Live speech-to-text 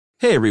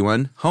Hey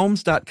everyone,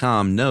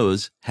 Homes.com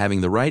knows having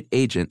the right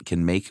agent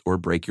can make or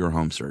break your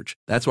home search.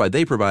 That's why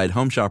they provide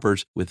home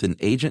shoppers with an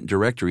agent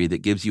directory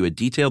that gives you a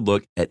detailed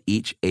look at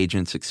each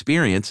agent's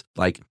experience,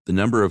 like the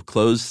number of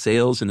closed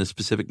sales in a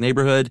specific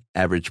neighborhood,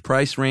 average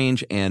price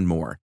range, and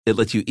more. It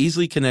lets you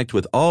easily connect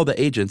with all the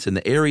agents in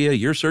the area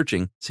you're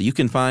searching so you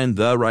can find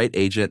the right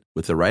agent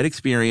with the right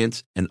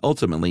experience and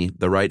ultimately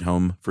the right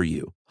home for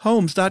you.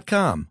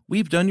 Homes.com.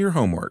 We've done your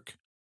homework.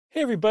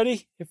 Hey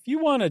everybody, if you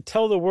want to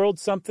tell the world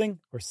something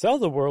or sell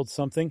the world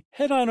something,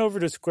 head on over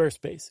to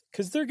Squarespace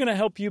because they're going to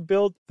help you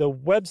build the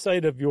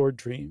website of your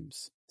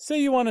dreams.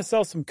 Say you want to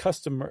sell some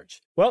custom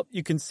merch. Well,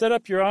 you can set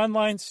up your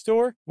online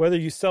store, whether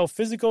you sell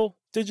physical,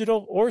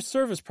 digital, or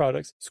service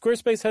products.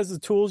 Squarespace has the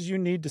tools you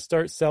need to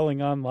start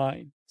selling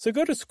online. So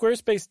go to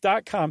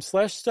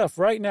squarespace.com/stuff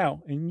right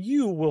now and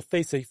you will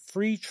face a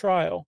free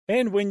trial.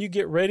 And when you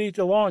get ready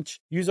to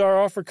launch, use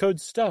our offer code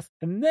STUFF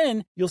and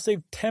then you'll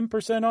save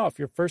 10% off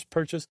your first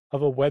purchase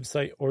of a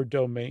website or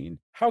domain.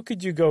 How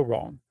could you go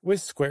wrong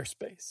with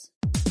Squarespace?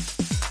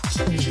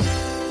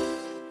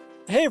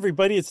 Hey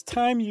everybody, it's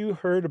time you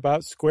heard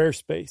about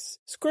Squarespace.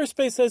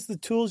 Squarespace has the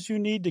tools you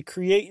need to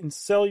create and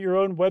sell your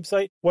own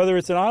website, whether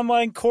it's an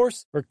online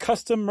course or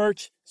custom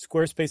merch.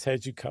 Squarespace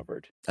has you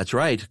covered. That's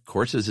right.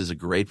 Courses is a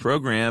great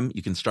program.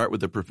 You can start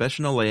with a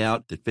professional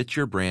layout that fits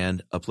your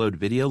brand, upload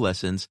video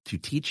lessons to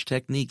teach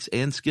techniques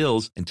and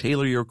skills, and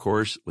tailor your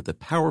course with a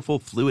powerful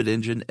Fluid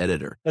Engine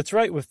editor. That's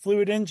right. With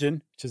Fluid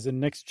Engine, which is a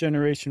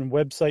next-generation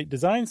website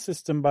design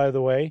system, by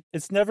the way,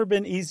 it's never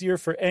been easier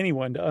for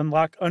anyone to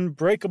unlock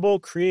unbreakable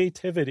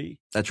creativity.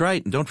 That's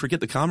right. And don't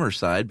forget the commerce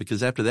side,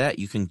 because after that,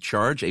 you can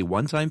charge a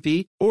one-time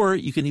fee, or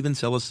you can even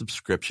sell a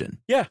subscription.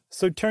 Yeah,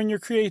 so turn your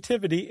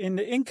creativity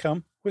into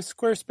income with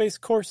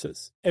Squarespace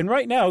courses. And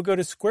right now, go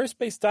to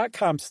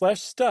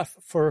squarespace.com/stuff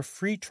for a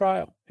free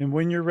trial. And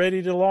when you're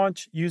ready to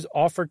launch, use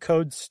offer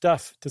code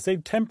STUFF to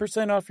save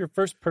 10% off your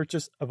first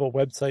purchase of a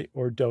website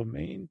or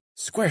domain.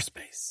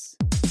 Squarespace.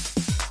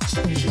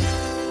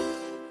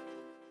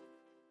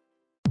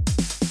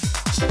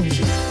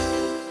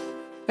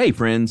 Hey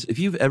friends, if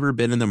you've ever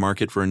been in the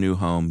market for a new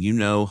home, you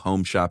know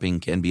home shopping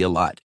can be a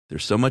lot.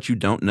 There's so much you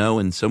don't know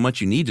and so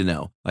much you need to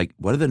know. Like,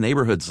 what are the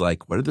neighborhoods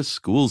like? What are the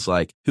schools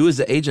like? Who is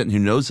the agent who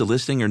knows the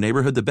listing or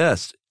neighborhood the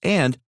best?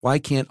 And why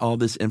can't all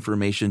this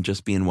information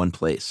just be in one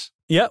place?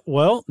 Yeah,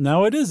 well,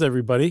 now it is,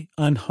 everybody,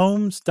 on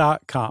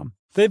Homes.com.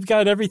 They've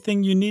got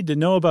everything you need to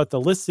know about the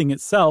listing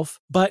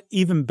itself, but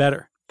even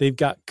better. They've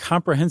got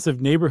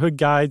comprehensive neighborhood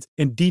guides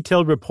and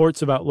detailed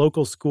reports about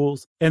local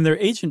schools, and their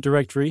agent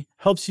directory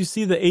helps you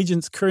see the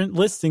agent's current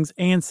listings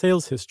and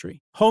sales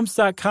history.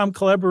 Homes.com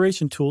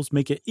collaboration tools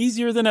make it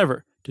easier than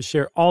ever to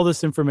share all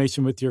this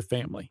information with your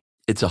family.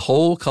 It's a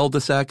whole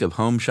cul-de-sac of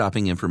home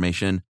shopping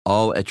information,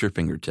 all at your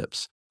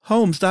fingertips.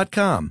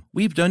 Homes.com.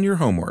 We've done your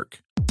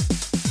homework.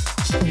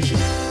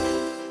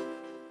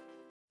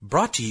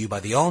 Brought to you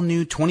by the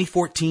all-new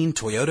 2014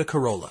 Toyota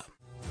Corolla.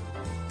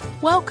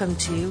 Welcome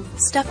to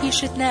Stuff You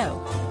Should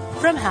Know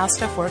from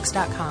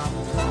HowStuffWorks.com.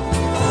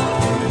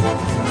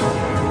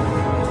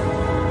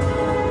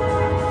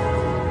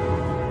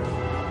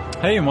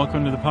 Hey, and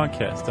welcome to the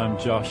podcast. I'm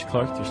Josh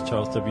Clark. There's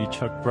Charles W.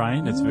 Chuck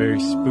Bryan. It's very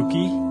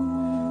spooky.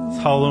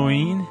 It's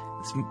Halloween.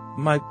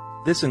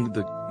 This and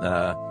the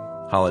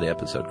holiday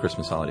episode,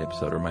 Christmas holiday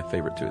episode, are my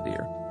favorite two of the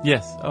year.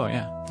 Yes. Oh,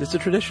 yeah. It's a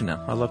tradition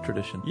now. I love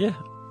tradition. Yeah.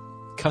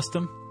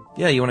 Custom.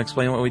 Yeah, you want to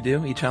explain what we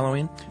do each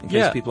Halloween? In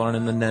case people aren't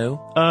in the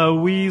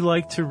know? We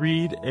like to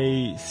read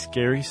a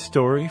scary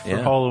story for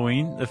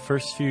Halloween. The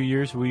first few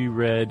years we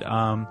read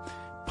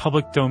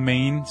public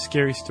domain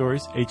scary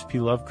stories, H.P.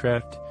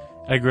 Lovecraft,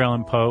 Edgar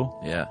Allan Poe.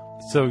 Yeah.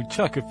 So,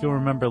 Chuck, if you'll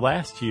remember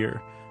last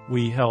year,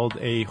 we held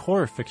a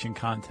horror fiction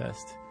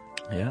contest.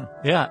 Yeah.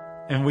 Yeah,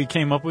 and we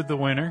came up with the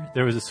winner.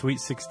 There was a Sweet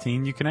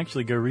 16. You can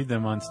actually go read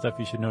them on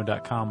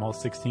StuffYouShouldKnow.com. All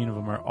 16 of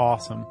them are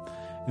awesome.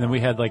 And then we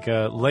had like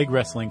a leg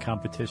wrestling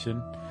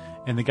competition.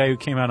 And the guy who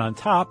came out on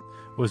top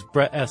was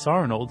Brett S.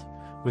 Arnold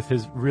with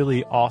his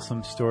really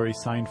awesome story,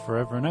 Signed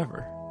Forever and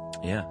Ever.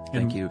 Yeah.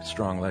 Thank you,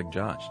 Strong Leg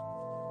Josh.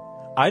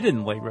 I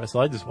didn't leg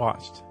wrestle. I just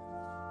watched.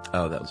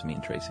 Oh, that was me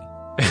and Tracy.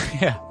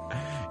 Yeah.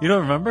 You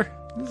don't remember?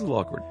 It was a little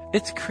awkward.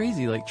 It's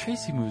crazy. Like,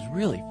 Tracy moves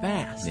really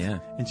fast. Yeah.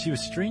 And she was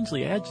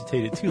strangely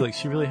agitated, too. Like,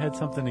 she really had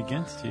something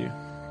against you.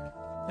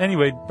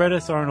 Anyway, Brett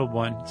S. Arnold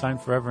won,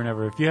 Signed Forever and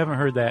Ever. If you haven't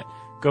heard that,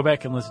 go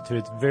back and listen to it.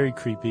 It's very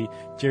creepy.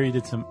 Jerry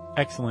did some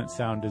excellent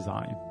sound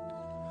design.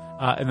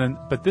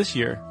 But this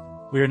year,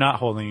 we are not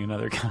holding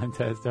another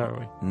contest, are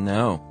we?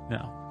 No.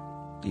 No.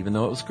 Even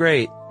though it was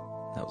great,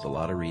 that was a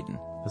lot of reading.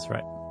 That's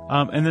right.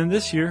 And then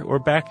this year, we're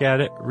back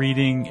at it,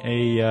 reading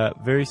a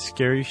very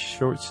scary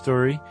short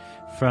story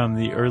from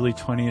the early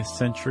 20th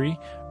century,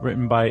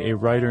 written by a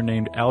writer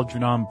named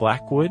Algernon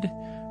Blackwood,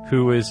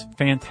 who is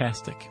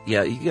fantastic.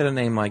 Yeah, you get a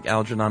name like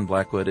Algernon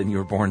Blackwood, and you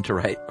were born to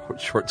write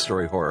short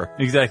story horror.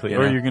 Exactly.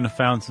 Or you're going to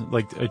found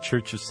like a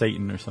Church of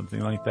Satan or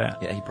something like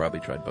that. Yeah, he probably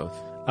tried both.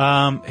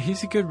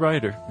 He's a good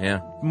writer.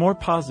 Yeah. More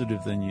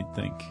positive than you'd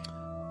think.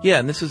 Yeah,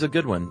 and this is a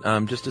good one.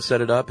 Just to set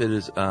it up,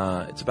 it's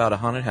about a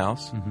haunted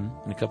house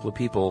and a couple of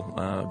people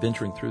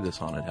venturing through this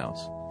haunted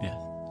house. Yeah.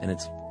 And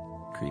it's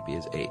creepy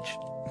as H.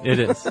 It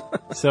is.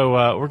 So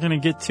we're going to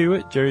get to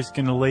it. Jerry's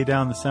going to lay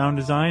down the sound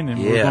design,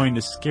 and we're going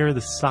to scare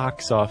the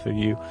socks off of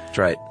you. That's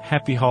right.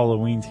 Happy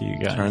Halloween to you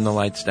guys. Turn the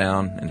lights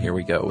down, and here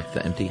we go with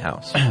The Empty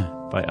House.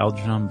 By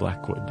Algernon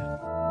Blackwood.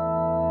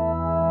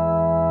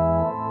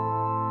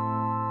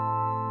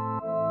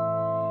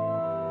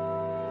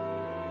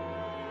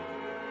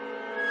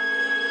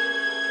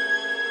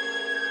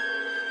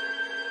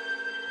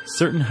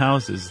 Certain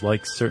houses,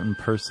 like certain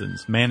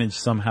persons, manage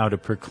somehow to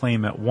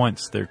proclaim at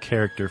once their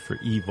character for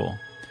evil.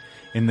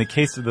 In the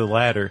case of the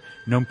latter,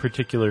 no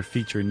particular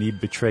feature need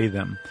betray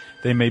them.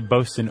 They may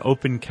boast an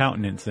open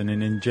countenance and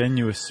an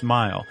ingenuous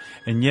smile,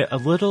 and yet a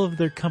little of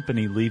their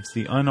company leaves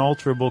the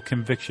unalterable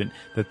conviction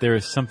that there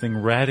is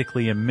something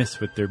radically amiss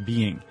with their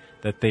being,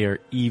 that they are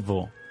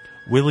evil.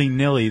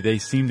 Willy-nilly, they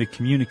seem to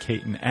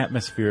communicate an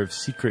atmosphere of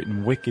secret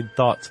and wicked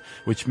thoughts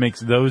which makes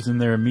those in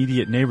their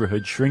immediate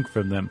neighborhood shrink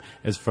from them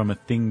as from a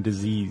thing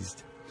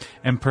diseased.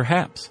 And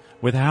perhaps,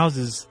 with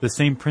houses, the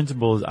same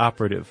principle is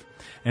operative,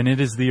 and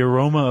it is the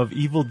aroma of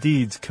evil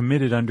deeds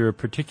committed under a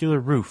particular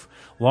roof,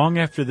 long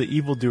after the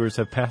evildoers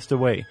have passed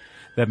away,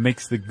 that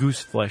makes the goose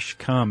flesh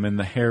come and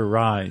the hair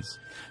rise.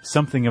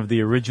 Something of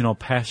the original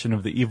passion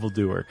of the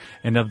evildoer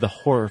and of the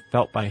horror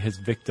felt by his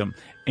victim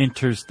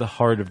enters the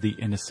heart of the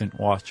innocent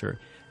watcher,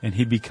 and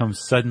he becomes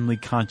suddenly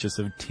conscious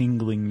of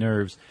tingling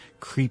nerves,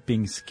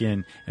 creeping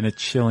skin, and a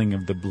chilling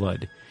of the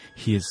blood.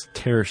 He is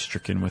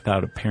terror-stricken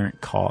without apparent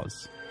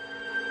cause.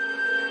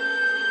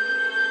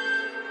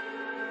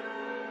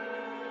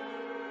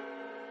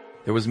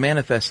 There was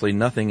manifestly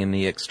nothing in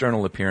the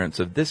external appearance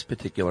of this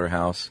particular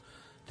house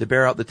to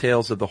bear out the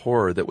tales of the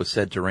horror that was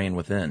said to reign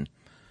within.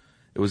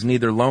 It was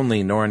neither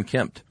lonely nor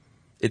unkempt.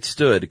 It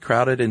stood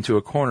crowded into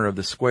a corner of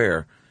the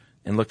square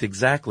and looked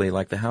exactly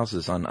like the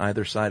houses on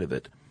either side of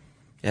it.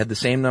 It had the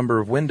same number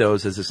of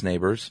windows as its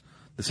neighbors,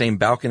 the same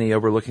balcony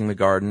overlooking the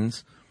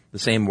gardens, the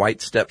same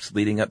white steps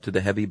leading up to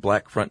the heavy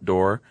black front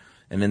door,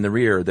 and in the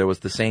rear there was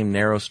the same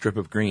narrow strip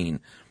of green,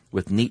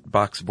 with neat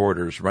box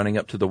borders running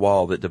up to the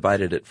wall that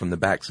divided it from the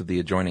backs of the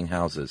adjoining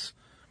houses.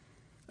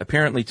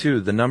 Apparently, too,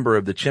 the number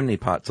of the chimney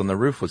pots on the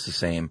roof was the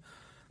same,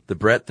 the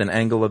breadth and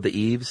angle of the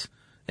eaves,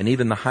 and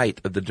even the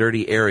height of the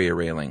dirty area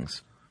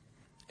railings.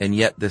 And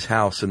yet this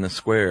house in the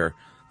square,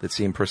 that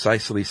seemed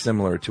precisely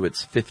similar to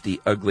its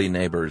 50 ugly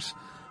neighbors,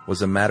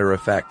 was a matter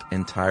of fact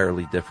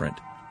entirely different,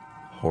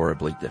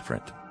 horribly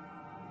different.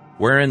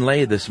 Wherein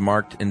lay this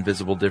marked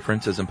invisible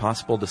difference is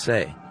impossible to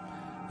say.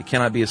 It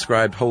cannot be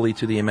ascribed wholly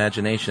to the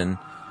imagination,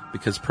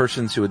 because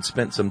persons who had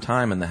spent some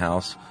time in the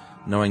house,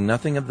 knowing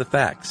nothing of the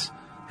facts,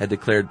 had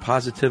declared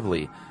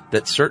positively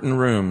that certain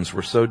rooms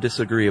were so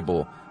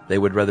disagreeable they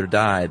would rather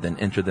die than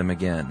enter them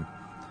again,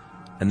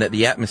 and that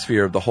the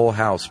atmosphere of the whole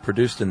house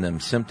produced in them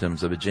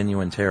symptoms of a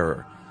genuine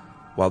terror,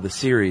 while the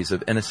series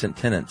of innocent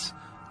tenants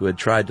who had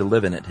tried to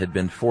live in it had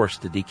been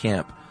forced to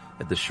decamp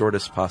at the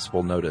shortest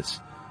possible notice,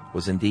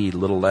 was indeed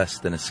little less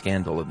than a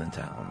scandal in the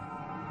town.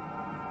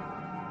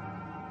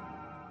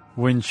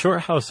 When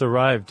Shorthouse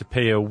arrived to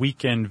pay a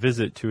weekend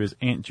visit to his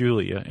Aunt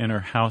Julia in her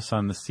house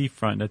on the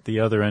seafront at the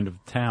other end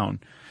of town,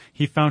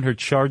 he found her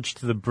charged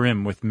to the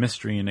brim with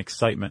mystery and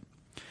excitement.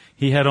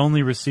 He had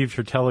only received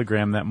her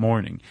telegram that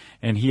morning,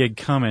 and he had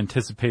come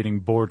anticipating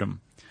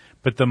boredom.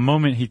 But the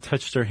moment he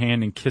touched her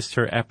hand and kissed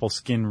her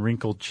apple-skin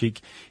wrinkled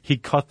cheek, he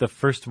caught the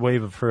first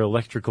wave of her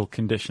electrical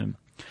condition.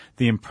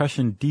 The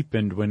impression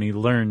deepened when he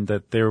learned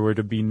that there were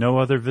to be no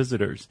other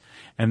visitors,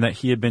 and that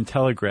he had been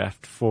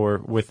telegraphed for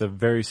with a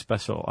very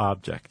special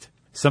object.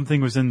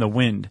 Something was in the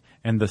wind,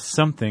 and the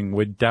something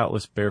would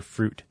doubtless bear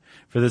fruit.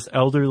 For this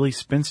elderly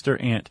spinster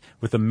aunt,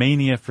 with a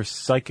mania for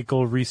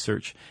psychical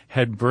research,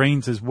 had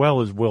brains as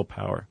well as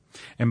willpower,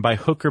 and by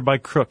hook or by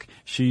crook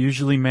she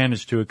usually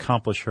managed to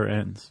accomplish her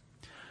ends.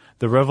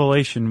 The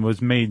revelation was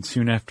made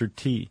soon after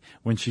tea,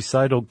 when she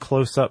sidled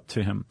close up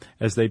to him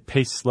as they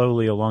paced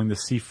slowly along the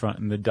seafront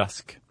in the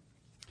dusk.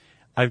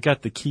 "I've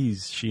got the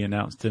keys," she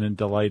announced in a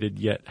delighted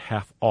yet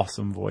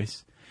half-awesome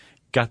voice.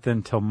 "Got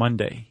them till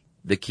Monday."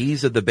 "The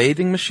keys of the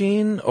bathing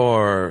machine,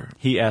 or?"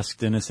 he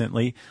asked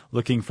innocently,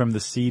 looking from the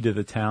sea to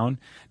the town.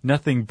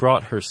 Nothing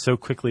brought her so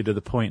quickly to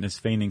the point as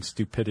feigning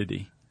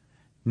stupidity.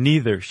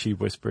 "Neither," she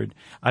whispered.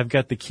 "I've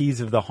got the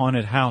keys of the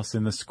haunted house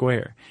in the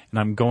square, and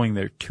I'm going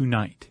there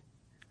tonight."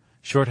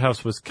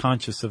 Shorthouse was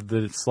conscious of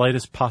the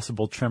slightest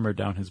possible tremor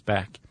down his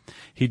back.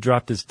 He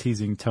dropped his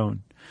teasing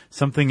tone.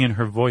 Something in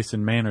her voice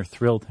and manner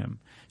thrilled him.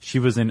 She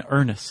was in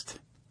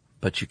earnest.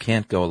 "But you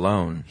can't go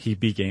alone," he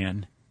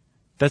began.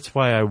 "That's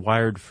why I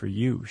wired for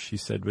you," she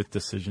said with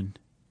decision.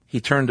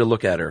 He turned to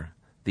look at her.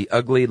 The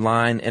ugly,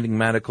 lined,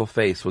 enigmatical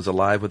face was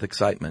alive with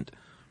excitement.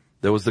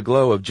 There was the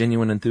glow of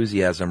genuine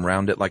enthusiasm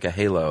round it like a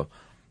halo.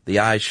 The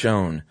eyes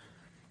shone.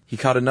 He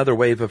caught another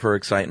wave of her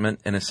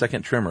excitement, and a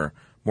second tremor,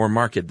 more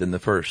marked than the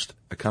first,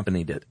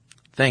 accompanied it.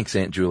 "Thanks,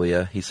 Aunt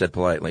Julia," he said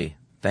politely.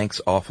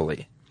 "Thanks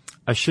awfully."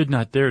 I should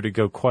not dare to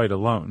go quite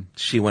alone.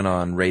 She went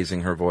on,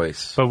 raising her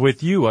voice. But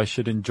with you I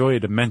should enjoy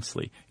it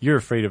immensely. You're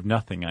afraid of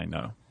nothing, I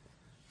know.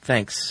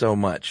 Thanks so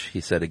much, he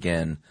said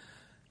again.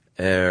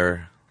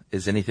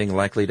 Is anything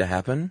likely to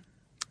happen?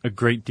 A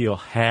great deal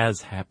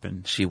has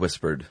happened, she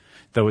whispered.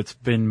 Though it's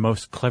been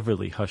most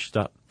cleverly hushed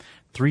up.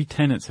 3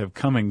 tenants have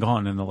come and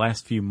gone in the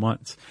last few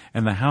months,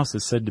 and the house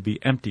is said to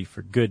be empty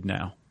for good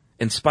now.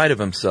 In spite of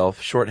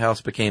himself,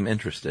 Shorthouse became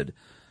interested.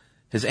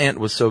 His aunt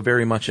was so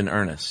very much in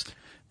earnest.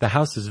 The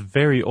house is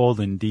very old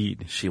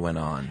indeed, she went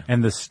on.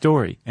 And the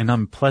story, an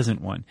unpleasant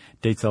one,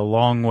 dates a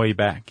long way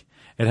back.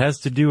 It has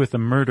to do with a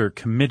murder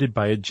committed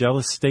by a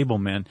jealous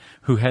stableman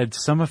who had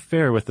some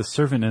affair with a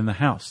servant in the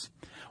house.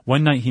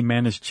 One night he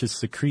managed to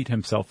secrete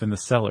himself in the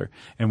cellar,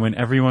 and when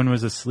everyone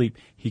was asleep,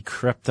 he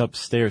crept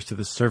upstairs to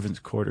the servants'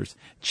 quarters,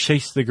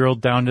 chased the girl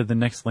down to the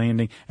next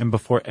landing, and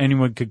before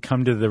anyone could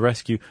come to the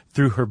rescue,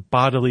 threw her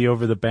bodily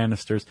over the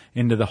banisters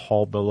into the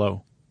hall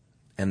below.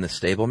 And the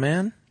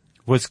stableman?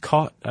 Was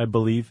caught, I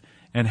believe,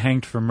 and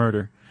hanged for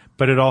murder.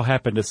 But it all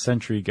happened a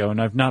century ago,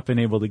 and I've not been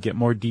able to get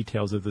more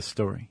details of the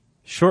story.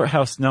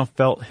 Shorthouse now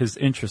felt his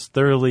interest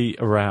thoroughly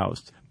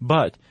aroused,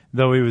 but,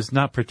 though he was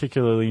not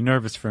particularly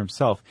nervous for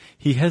himself,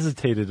 he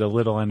hesitated a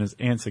little on his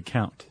aunt's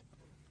account.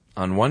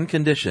 On one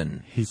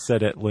condition, he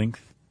said at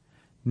length.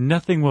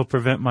 Nothing will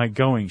prevent my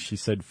going, she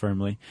said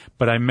firmly,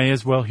 but I may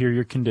as well hear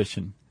your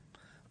condition.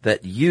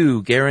 That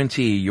you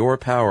guarantee your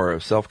power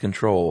of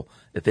self-control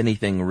if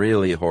anything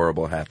really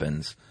horrible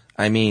happens.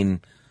 I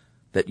mean,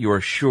 that you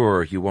are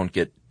sure you won't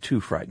get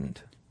too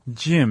frightened.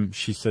 Jim,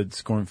 she said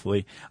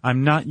scornfully,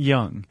 I'm not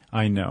young,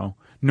 I know,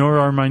 nor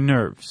are my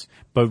nerves,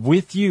 but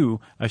with you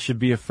I should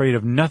be afraid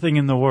of nothing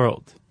in the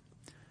world.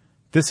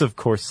 This, of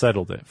course,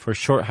 settled it, for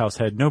Shorthouse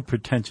had no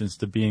pretensions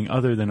to being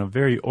other than a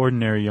very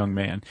ordinary young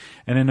man,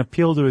 and an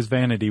appeal to his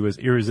vanity was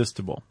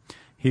irresistible.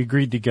 He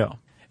agreed to go.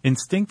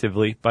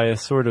 Instinctively, by a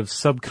sort of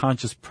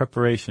subconscious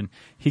preparation,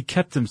 he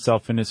kept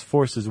himself and his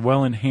forces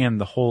well in hand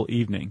the whole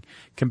evening,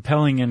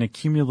 compelling an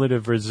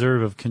accumulative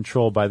reserve of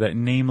control by that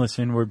nameless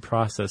inward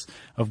process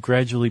of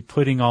gradually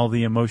putting all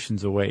the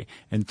emotions away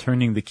and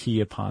turning the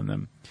key upon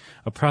them.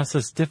 A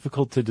process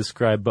difficult to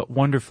describe but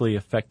wonderfully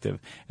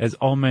effective, as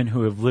all men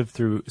who have lived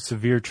through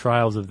severe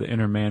trials of the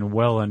inner man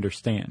well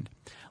understand.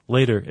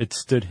 Later it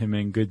stood him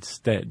in good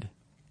stead.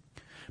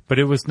 But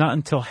it was not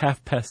until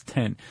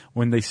 10:30,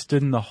 when they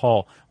stood in the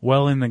hall,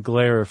 well in the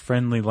glare of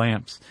friendly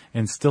lamps,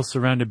 and still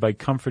surrounded by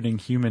comforting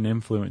human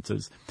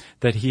influences,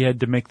 that he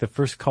had to make the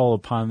first call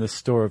upon this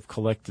store of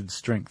collected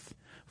strength.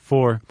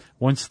 For,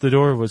 once the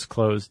door was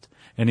closed,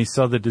 and he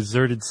saw the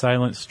deserted,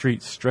 silent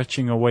street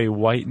stretching away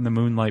white in the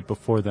moonlight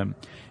before them,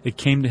 it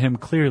came to him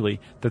clearly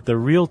that the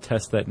real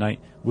test that night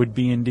would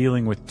be in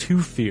dealing with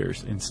 2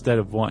 fears instead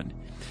of 1.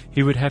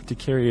 He would have to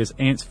carry his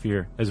aunt's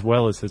fear as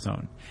well as his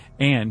own.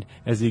 And,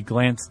 as he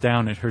glanced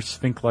down at her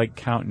sphinx-like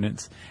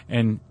countenance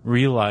and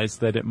realized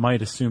that it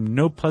might assume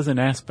no pleasant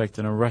aspect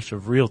in a rush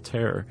of real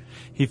terror,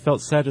 he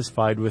felt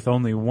satisfied with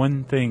only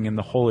one thing in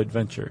the whole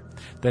adventure,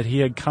 that he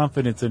had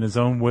confidence in his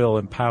own will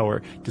and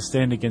power to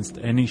stand against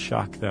any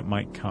shock that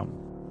might come.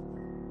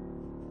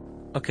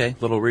 Okay,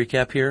 little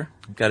recap here.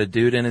 We've got a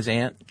dude and his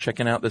aunt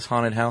checking out this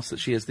haunted house that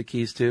she has the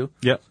keys to.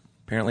 Yep.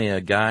 Apparently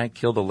a guy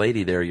killed a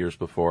lady there years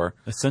before.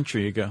 A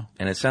century ago.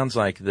 And it sounds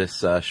like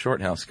this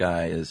Shorthouse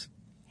guy is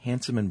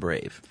handsome and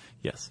brave.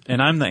 Yes.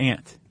 And I'm the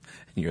aunt.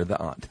 And you're the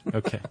aunt.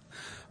 Okay.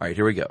 All right,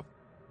 here we go.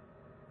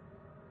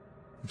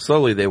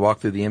 Slowly they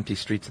walked through the empty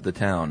streets of the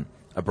town.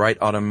 A bright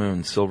autumn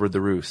moon silvered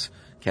the roofs,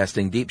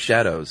 casting deep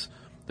shadows.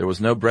 There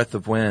was no breath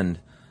of wind,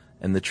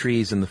 and the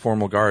trees in the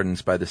formal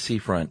gardens by the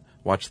seafront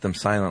watched them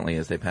silently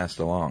as they passed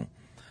along.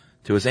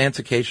 To his aunt's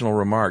occasional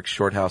remarks,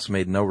 Shorthouse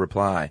made no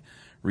reply,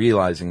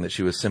 realizing that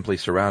she was simply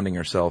surrounding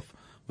herself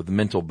with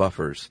mental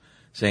buffers,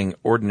 saying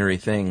ordinary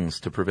things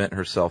to prevent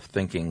herself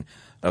thinking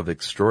of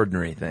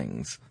extraordinary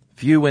things.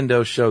 Few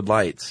windows showed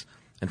lights,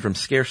 and from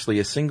scarcely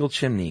a single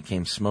chimney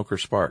came smoke or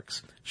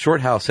sparks.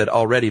 Shorthouse had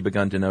already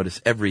begun to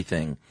notice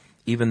everything,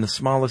 even the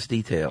smallest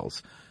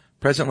details.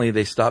 Presently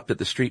they stopped at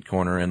the street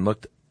corner and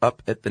looked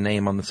up at the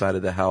name on the side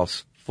of the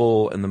house,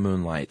 full in the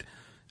moonlight,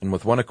 and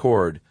with one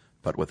accord,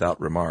 but without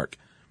remark,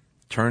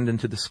 turned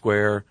into the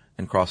square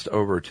and crossed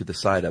over to the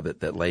side of it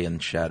that lay in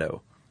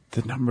shadow.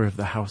 The number of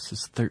the house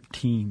is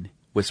 13,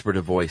 whispered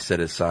a voice at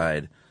his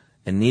side,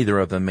 and neither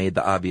of them made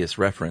the obvious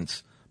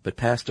reference, but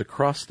passed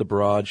across the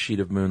broad sheet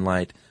of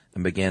moonlight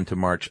and began to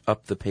march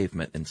up the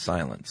pavement in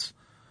silence.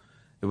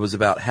 It was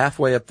about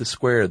halfway up the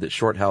square that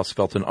Shorthouse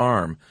felt an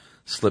arm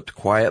slipped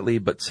quietly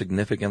but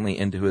significantly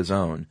into his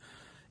own,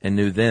 and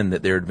knew then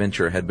that their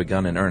adventure had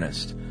begun in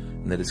earnest,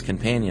 and that his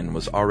companion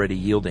was already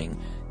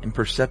yielding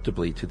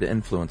imperceptibly to the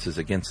influences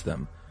against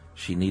them.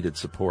 She needed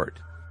support.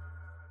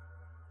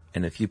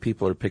 And if you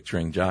people are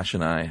picturing Josh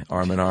and I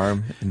arm in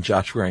arm, and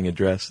Josh wearing a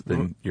dress,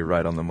 then you're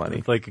right on the money.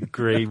 It's like a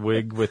gray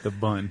wig with a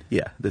bun.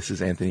 Yeah, this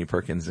is Anthony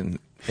Perkins and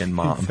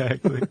Mom.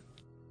 Exactly.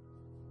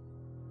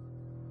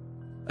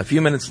 A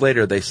few minutes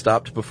later, they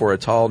stopped before a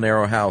tall,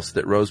 narrow house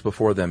that rose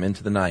before them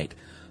into the night,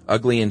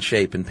 ugly in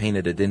shape and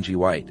painted a dingy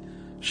white.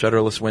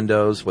 Shutterless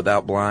windows,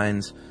 without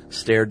blinds,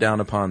 stared down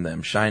upon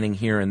them, shining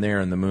here and there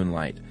in the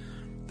moonlight.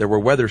 There were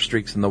weather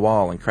streaks in the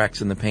wall and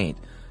cracks in the paint,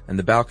 and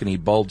the balcony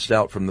bulged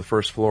out from the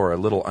first floor a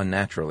little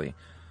unnaturally.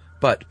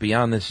 But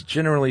beyond this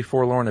generally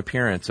forlorn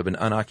appearance of an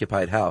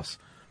unoccupied house,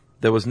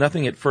 there was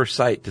nothing at first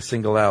sight to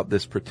single out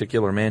this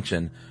particular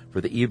mansion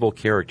for the evil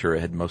character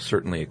it had most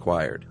certainly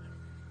acquired.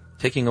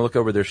 Taking a look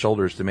over their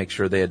shoulders to make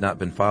sure they had not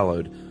been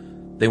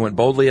followed, they went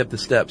boldly up the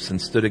steps and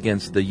stood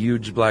against the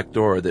huge black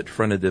door that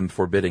fronted them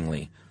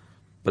forbiddingly.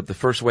 But the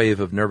first wave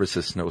of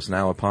nervousness was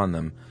now upon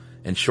them,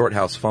 and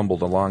Shorthouse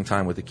fumbled a long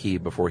time with the key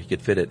before he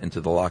could fit it into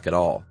the lock at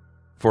all.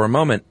 For a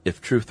moment,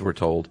 if truth were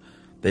told,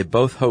 they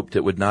both hoped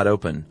it would not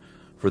open,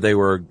 for they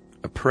were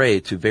a prey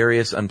to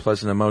various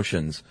unpleasant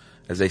emotions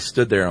as they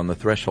stood there on the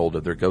threshold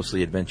of their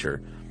ghostly adventure.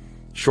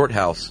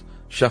 Shorthouse,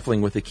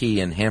 shuffling with the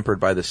key and hampered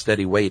by the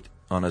steady weight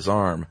on his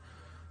arm,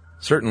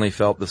 certainly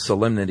felt the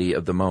solemnity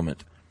of the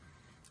moment.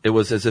 It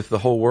was as if the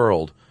whole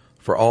world,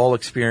 for all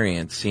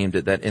experience, seemed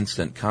at that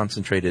instant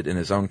concentrated in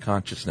his own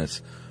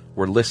consciousness,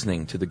 were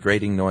listening to the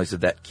grating noise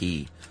of that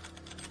key.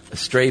 A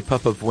stray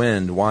puff of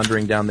wind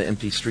wandering down the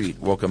empty street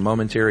woke a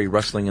momentary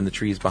rustling in the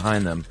trees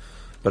behind them,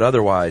 but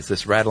otherwise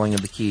this rattling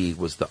of the key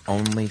was the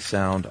only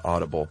sound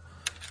audible.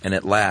 And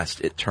at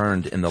last it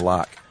turned in the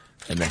lock,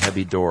 and the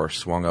heavy door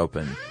swung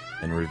open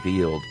and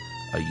revealed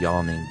a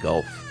yawning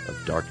gulf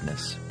of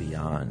darkness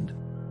beyond.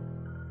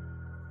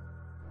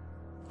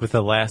 With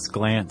a last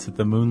glance at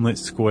the moonlit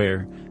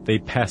square, they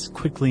passed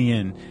quickly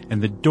in,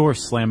 and the door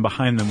slammed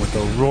behind them with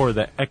a roar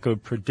that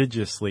echoed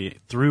prodigiously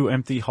through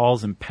empty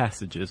halls and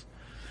passages.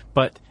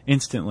 But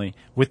instantly,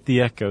 with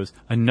the echoes,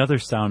 another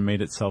sound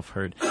made itself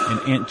heard, and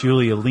Aunt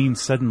Julia leaned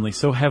suddenly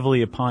so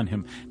heavily upon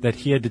him that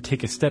he had to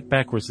take a step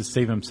backwards to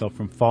save himself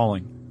from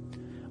falling.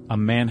 A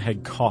man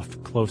had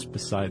coughed close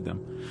beside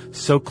them,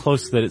 so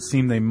close that it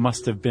seemed they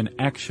must have been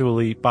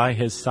actually by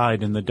his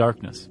side in the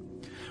darkness.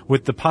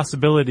 With the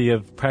possibility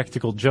of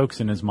practical jokes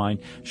in his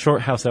mind,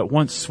 Shorthouse at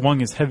once swung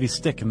his heavy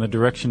stick in the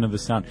direction of the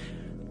sound,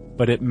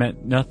 but it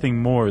meant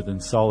nothing more than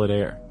solid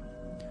air.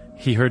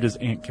 He heard his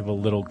aunt give a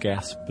little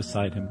gasp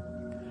beside him.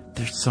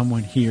 "There's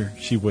someone here,"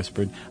 she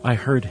whispered. "I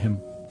heard him."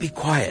 "Be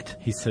quiet,"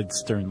 he said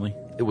sternly.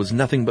 It was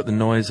nothing but the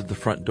noise of the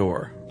front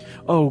door.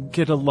 "Oh,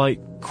 get a light,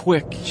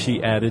 quick,"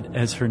 she added,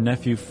 as her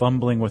nephew,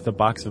 fumbling with a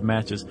box of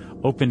matches,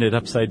 opened it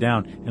upside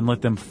down and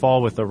let them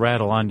fall with a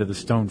rattle onto the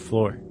stone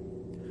floor.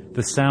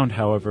 The sound,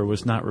 however,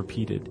 was not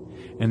repeated,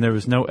 and there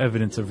was no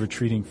evidence of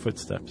retreating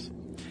footsteps.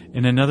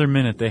 In another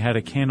minute they had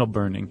a candle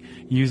burning,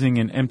 using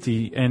an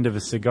empty end of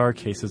a cigar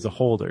case as a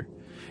holder,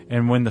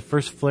 and when the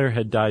first flare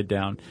had died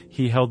down,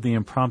 he held the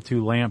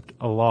impromptu lamp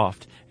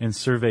aloft and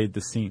surveyed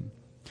the scene.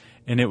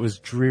 And it was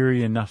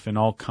dreary enough in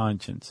all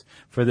conscience,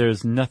 for there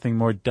is nothing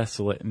more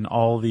desolate in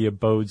all the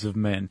abodes of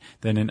men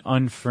than an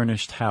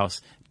unfurnished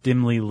house,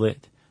 dimly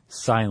lit,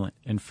 silent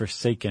and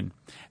forsaken,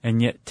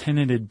 and yet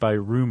tenanted by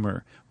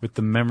rumor with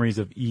the memories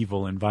of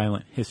evil and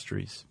violent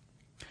histories.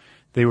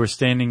 They were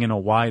standing in a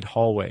wide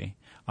hallway.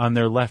 On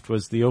their left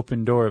was the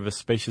open door of a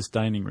spacious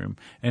dining room,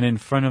 and in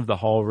front of the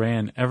hall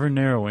ran, ever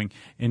narrowing,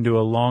 into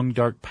a long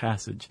dark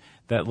passage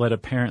that led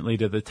apparently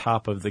to the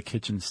top of the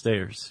kitchen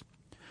stairs.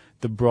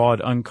 The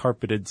broad,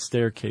 uncarpeted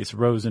staircase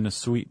rose in a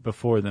sweep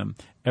before them,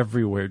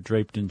 everywhere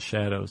draped in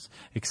shadows,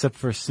 except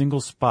for a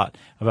single spot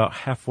about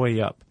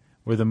halfway up,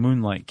 where the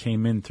moonlight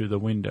came in through the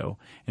window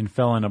and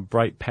fell on a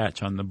bright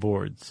patch on the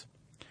boards.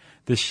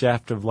 This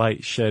shaft of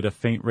light shed a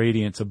faint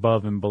radiance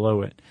above and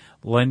below it,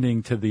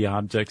 lending to the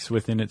objects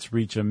within its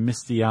reach a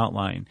misty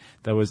outline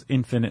that was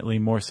infinitely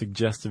more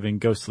suggestive and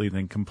ghostly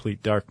than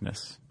complete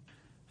darkness.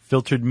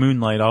 Filtered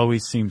moonlight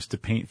always seems to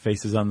paint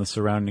faces on the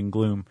surrounding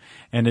gloom,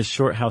 and as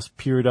Shorthouse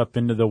peered up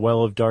into the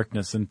well of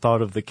darkness and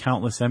thought of the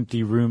countless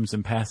empty rooms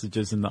and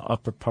passages in the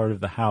upper part of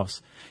the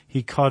house,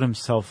 he caught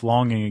himself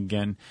longing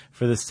again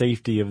for the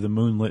safety of the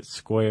moonlit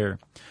square,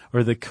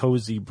 or the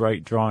cozy,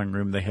 bright drawing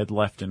room they had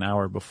left an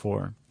hour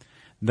before.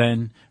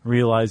 Then,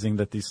 realizing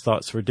that these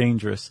thoughts were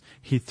dangerous,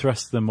 he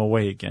thrust them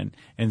away again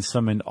and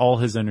summoned all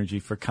his energy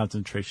for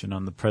concentration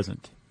on the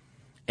present.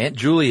 "Aunt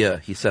Julia,"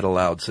 he said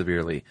aloud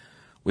severely,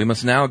 "we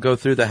must now go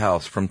through the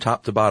house from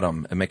top to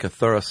bottom and make a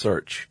thorough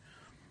search."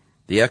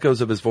 The echoes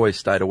of his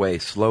voice died away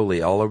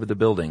slowly all over the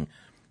building,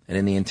 and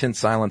in the intense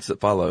silence that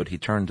followed, he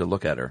turned to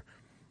look at her.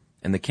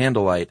 In the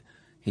candlelight,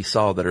 he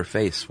saw that her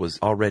face was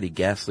already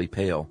ghastly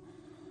pale,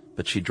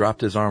 but she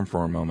dropped his arm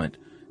for a moment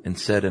and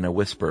said in a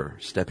whisper,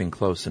 stepping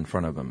close in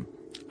front of him,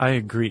 "I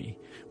agree.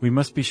 We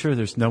must be sure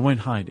there's no one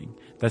hiding.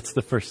 That's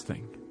the first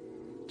thing."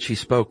 She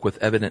spoke with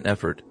evident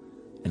effort,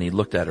 and he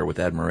looked at her with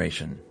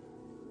admiration.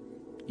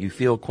 "You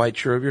feel quite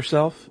sure of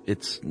yourself?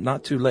 It's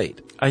not too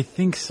late." "I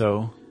think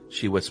so,"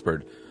 she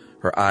whispered,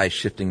 her eyes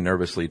shifting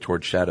nervously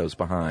toward shadows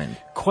behind.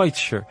 "Quite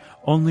sure.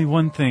 Only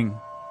one thing."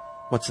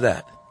 "What's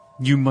that?"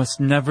 "You must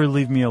never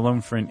leave me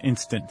alone for an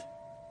instant."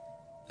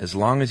 "As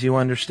long as you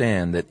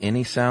understand that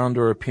any sound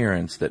or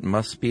appearance that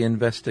must be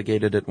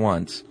investigated at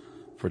once,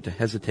 for to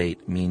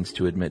hesitate means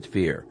to admit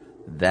fear.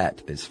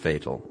 That is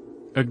fatal."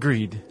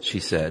 "Agreed," she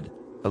said,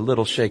 a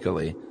little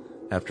shakily,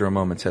 after a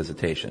moment's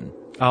hesitation.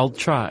 "I'll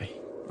try."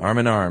 Arm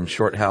in arm,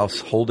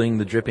 Shorthouse holding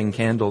the dripping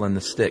candle and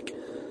the stick,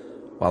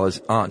 while his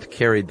aunt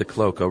carried the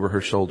cloak over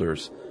her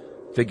shoulders.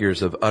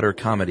 Figures of utter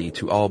comedy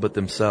to all but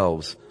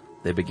themselves,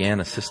 they began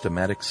a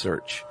systematic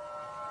search.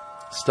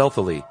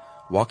 Stealthily,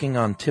 walking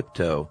on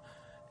tiptoe,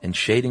 and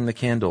shading the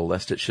candle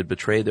lest it should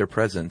betray their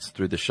presence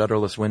through the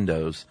shutterless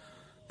windows,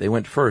 they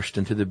went first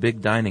into the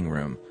big dining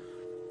room.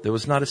 There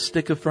was not a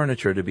stick of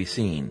furniture to be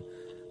seen.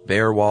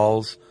 Bare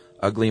walls,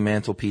 ugly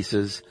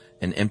mantelpieces,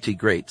 and empty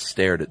grates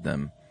stared at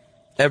them.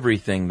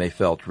 Everything, they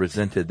felt,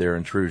 resented their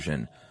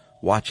intrusion,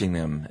 watching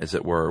them, as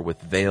it were,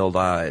 with veiled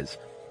eyes.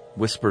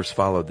 Whispers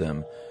followed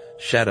them.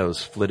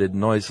 Shadows flitted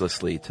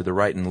noiselessly to the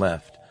right and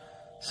left.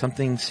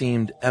 Something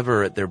seemed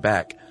ever at their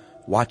back,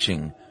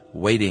 watching,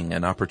 waiting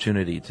an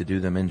opportunity to do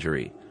them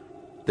injury.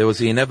 There was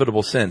the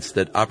inevitable sense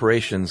that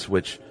operations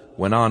which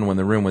went on when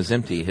the room was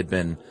empty had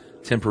been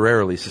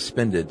temporarily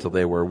suspended till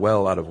they were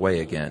well out of way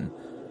again.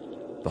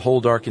 The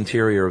whole dark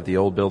interior of the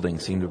old building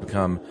seemed to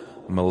become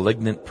a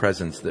malignant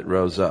presence that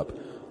rose up,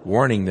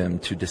 warning them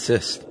to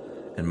desist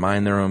and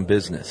mind their own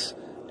business.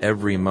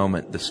 Every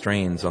moment the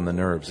strains on the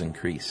nerves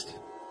increased.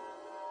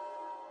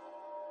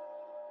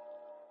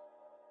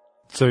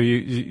 So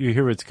you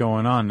hear what's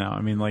going on now.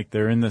 I mean, like,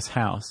 they're in this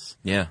house.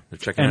 Yeah, they're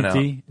checking it out.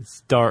 Empty,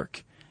 it's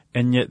dark,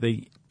 and yet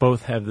they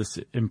both have this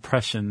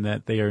impression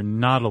that they are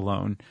not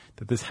alone,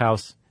 that this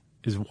house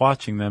is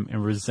watching them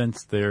and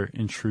resents their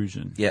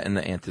intrusion. Yeah, and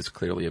the aunt is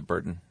clearly a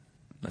burden.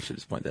 I should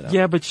just point that out.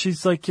 Yeah, but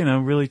she's like,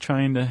 really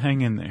trying to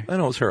hang in there. I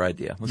know it was her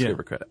idea. Let's give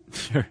her credit.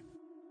 Sure.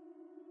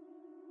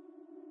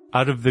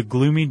 Out of the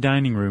gloomy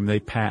dining room, they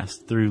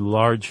passed through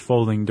large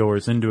folding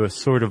doors into a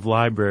sort of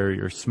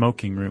library or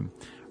smoking room,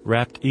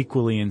 wrapped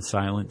equally in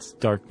silence,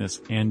 darkness,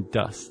 and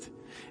dust.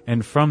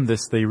 And from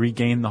this they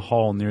regained the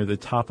hall near the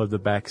top of the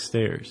back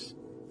stairs.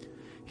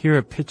 Here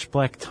a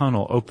pitch-black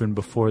tunnel opened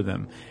before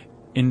them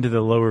into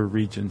the lower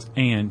regions,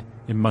 and,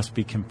 it must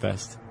be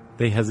confessed,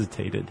 they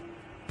hesitated,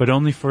 but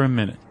only for a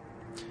minute.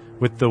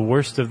 With the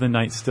worst of the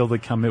night still to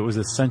come, it was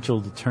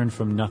essential to turn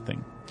from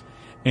nothing.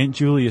 Aunt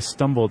Julia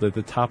stumbled at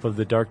the top of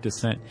the dark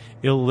descent,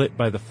 ill-lit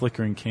by the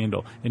flickering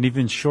candle, and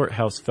even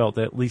Shorthouse felt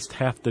at least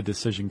half the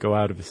decision go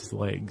out of his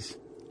legs.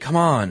 "Come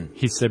on,"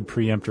 he said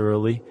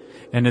peremptorily,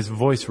 and his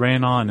voice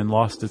ran on and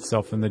lost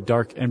itself in the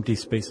dark, empty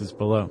spaces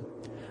below.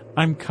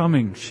 "I'm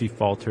coming," she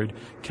faltered,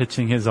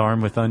 catching his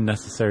arm with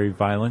unnecessary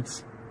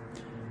violence.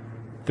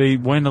 They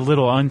went a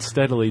little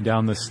unsteadily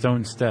down the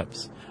stone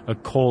steps, a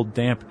cold,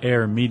 damp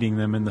air meeting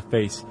them in the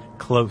face,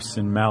 close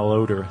and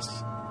malodorous.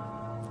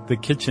 The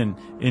kitchen,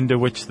 into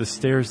which the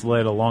stairs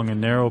led along a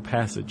narrow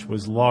passage,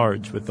 was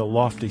large with a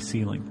lofty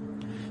ceiling.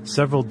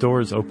 Several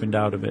doors opened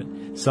out of it,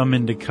 some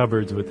into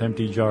cupboards with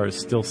empty jars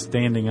still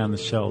standing on the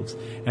shelves,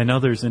 and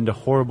others into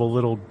horrible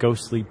little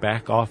ghostly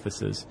back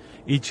offices,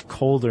 each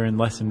colder and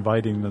less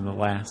inviting than the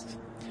last.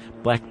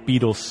 Black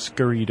beetles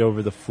scurried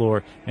over the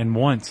floor, and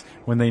once,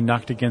 when they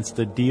knocked against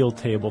a deal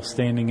table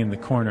standing in the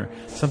corner,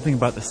 something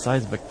about the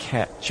size of a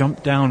cat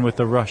jumped down with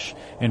a rush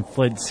and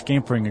fled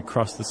scampering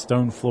across the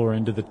stone floor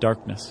into the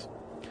darkness.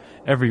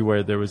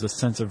 Everywhere there was a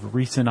sense of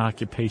recent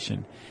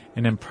occupation,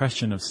 an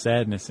impression of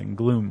sadness and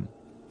gloom.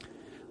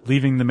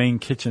 Leaving the main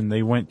kitchen,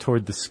 they went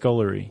toward the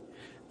scullery.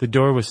 The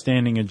door was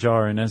standing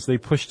ajar, and as they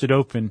pushed it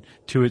open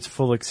to its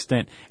full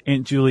extent,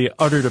 Aunt Julia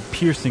uttered a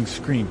piercing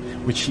scream,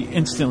 which she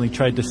instantly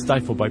tried to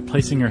stifle by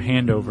placing her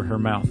hand over her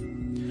mouth.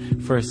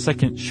 For a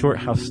second,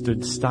 Shorthouse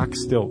stood stock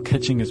still,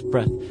 catching his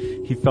breath.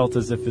 He felt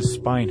as if his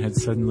spine had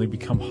suddenly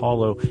become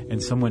hollow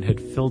and someone had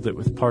filled it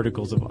with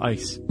particles of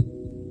ice.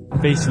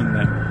 Facing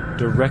them,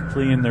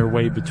 directly in their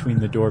way between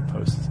the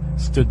doorposts,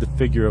 stood the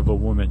figure of a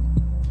woman.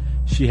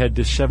 She had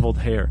disheveled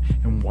hair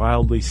and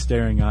wildly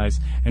staring eyes,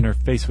 and her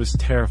face was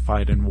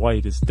terrified and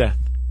white as death.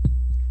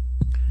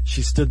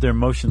 She stood there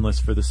motionless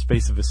for the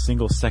space of a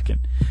single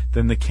second.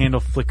 Then the candle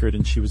flickered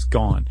and she was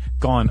gone,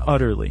 gone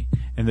utterly,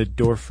 and the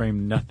door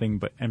framed nothing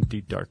but empty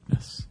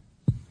darkness.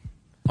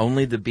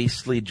 "Only the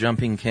beastly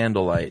jumping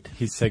candlelight,"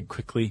 he said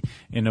quickly,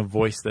 in a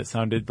voice that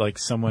sounded like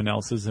someone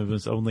else's and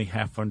was only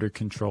half under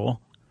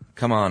control.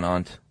 "Come on,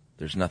 Aunt.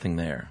 There's nothing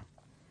there."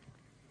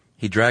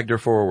 He dragged her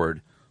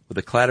forward. With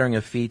a clattering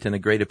of feet and a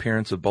great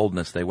appearance of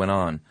boldness they went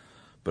on,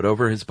 but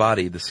over his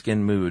body the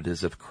skin moved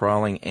as if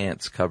crawling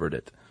ants covered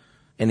it,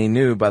 and he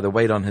knew by the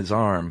weight on his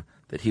arm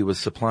that he was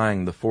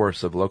supplying the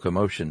force of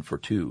locomotion for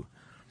two.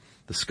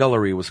 The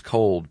scullery was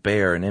cold,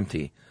 bare, and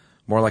empty,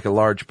 more like a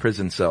large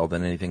prison cell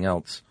than anything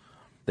else.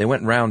 They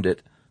went round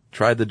it,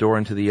 tried the door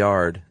into the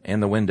yard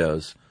and the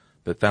windows,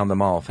 but found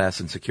them all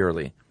fastened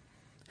securely.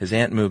 His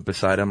aunt moved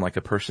beside him like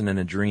a person in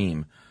a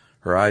dream.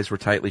 Her eyes were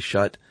tightly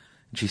shut,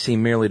 and she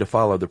seemed merely to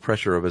follow the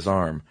pressure of his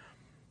arm.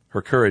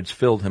 Her courage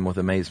filled him with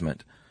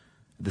amazement.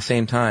 At the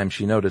same time,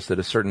 she noticed that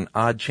a certain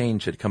odd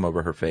change had come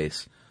over her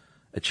face,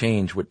 a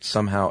change which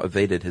somehow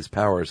evaded his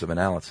powers of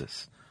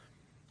analysis.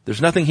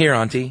 "There's nothing here,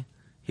 Auntie,"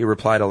 he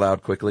replied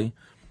aloud quickly.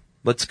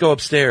 "Let's go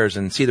upstairs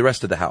and see the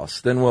rest of the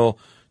house. Then we'll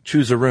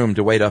choose a room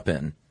to wait up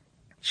in."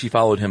 She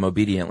followed him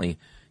obediently,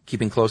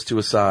 keeping close to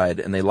his side,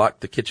 and they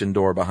locked the kitchen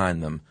door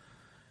behind them.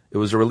 It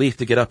was a relief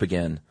to get up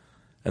again.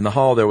 In the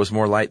hall there was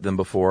more light than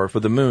before, for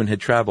the moon had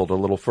traveled a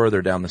little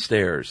further down the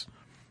stairs.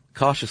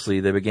 Cautiously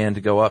they began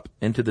to go up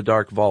into the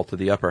dark vault of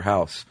the upper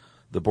house,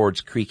 the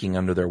boards creaking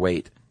under their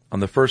weight. On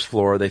the first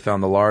floor they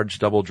found the large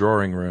double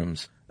drawing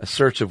rooms, a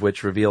search of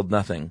which revealed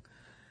nothing.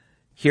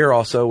 Here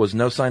also was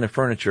no sign of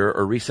furniture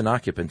or recent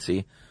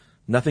occupancy,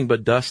 nothing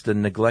but dust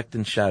and neglect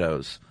and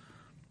shadows.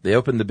 They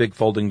opened the big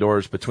folding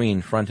doors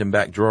between front and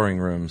back drawing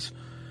rooms,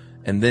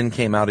 and then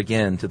came out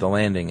again to the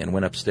landing and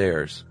went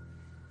upstairs.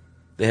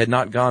 They had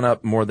not gone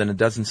up more than a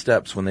dozen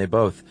steps when they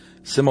both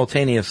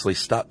simultaneously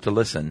stopped to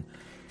listen,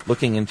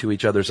 looking into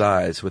each other's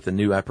eyes with a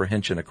new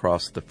apprehension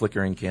across the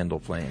flickering candle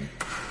flame.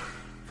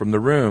 From the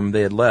room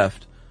they had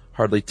left,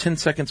 hardly 10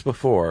 seconds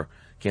before,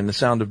 came the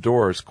sound of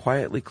doors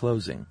quietly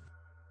closing.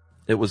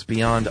 It was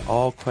beyond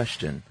all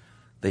question.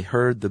 They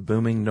heard the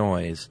booming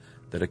noise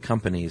that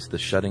accompanies the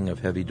shutting of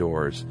heavy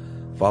doors,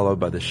 followed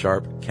by the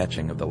sharp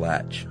catching of the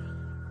latch.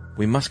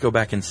 "We must go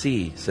back and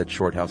see," said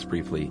Shorthouse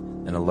briefly,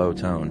 in a low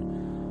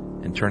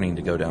tone, and turning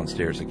to go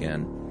downstairs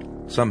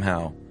again.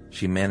 Somehow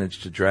she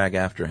managed to drag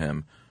after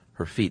him,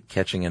 her feet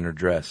catching in her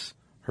dress,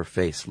 her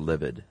face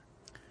livid.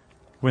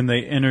 When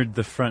they entered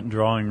the front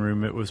drawing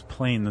room, it was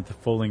plain that the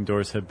folding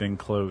doors had been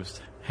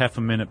closed, half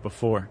a minute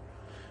before.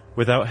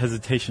 Without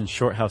hesitation,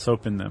 Shorthouse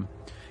opened them.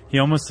 He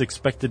almost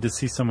expected to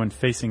see someone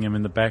facing him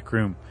in the back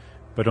room,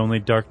 but only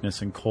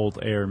darkness and cold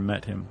air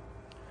met him.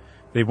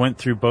 They went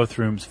through both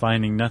rooms,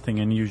 finding nothing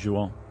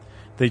unusual.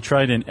 They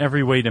tried in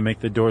every way to make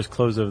the doors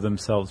close of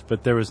themselves,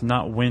 but there was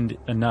not wind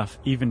enough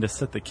even to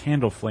set the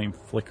candle flame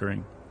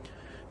flickering.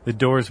 The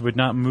doors would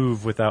not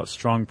move without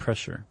strong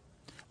pressure.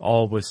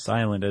 All was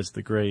silent as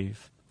the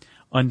grave.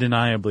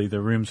 Undeniably,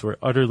 the rooms were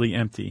utterly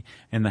empty,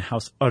 and the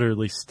house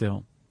utterly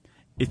still.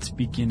 "It's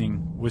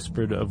beginning,"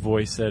 whispered a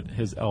voice at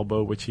his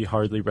elbow, which he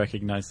hardly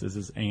recognized as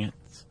his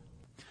aunt's.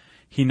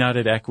 He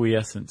nodded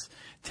acquiescence,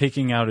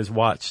 taking out his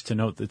watch to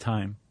note the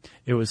time.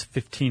 It was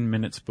 15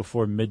 minutes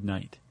before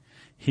midnight.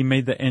 He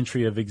made the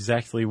entry of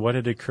exactly what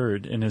had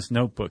occurred in his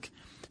notebook,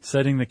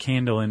 setting the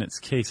candle in its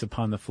case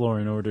upon the floor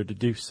in order to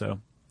do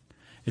so.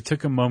 It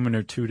took a moment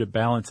or two to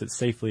balance it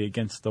safely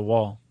against the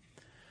wall.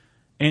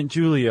 Aunt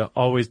Julia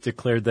always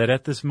declared that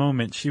at this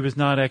moment she was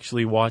not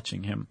actually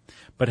watching him,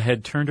 but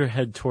had turned her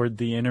head toward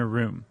the inner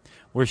room,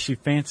 where she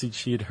fancied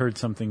she had heard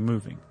something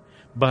moving.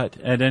 But,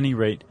 at any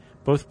rate,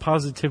 both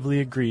positively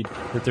agreed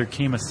that there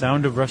came a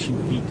sound of rushing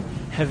feet,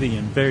 heavy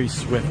and very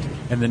swift,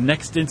 and the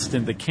next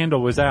instant the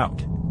candle was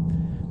out.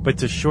 But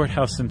to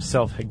Shorthouse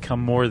himself had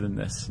come more than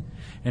this,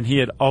 and he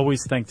had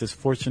always thanked his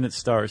fortunate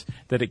stars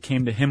that it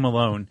came to him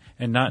alone,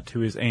 and not to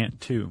his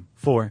aunt too.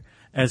 For,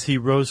 as he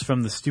rose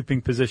from the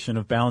stooping position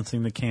of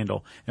balancing the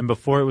candle, and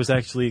before it was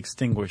actually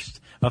extinguished,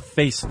 a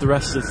face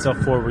thrust itself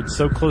forward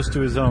so close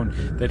to his own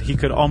that he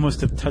could almost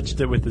have touched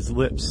it with his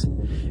lips.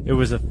 It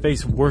was a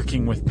face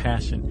working with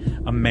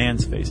passion, a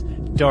man's face,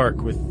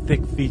 dark with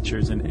thick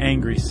features and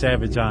angry,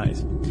 savage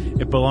eyes.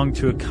 It belonged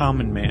to a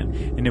common man,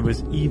 and it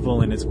was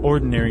evil in its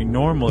ordinary,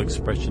 normal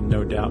expression,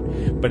 no doubt,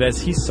 but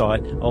as he saw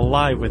it,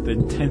 alive with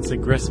intense,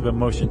 aggressive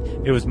emotion,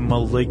 it was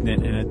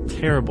malignant in a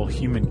terrible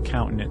human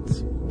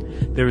countenance.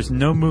 There was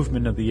no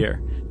movement of the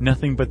air,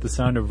 nothing but the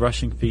sound of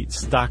rushing feet,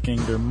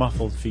 stockinged or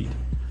muffled feet,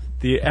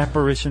 the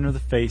apparition of the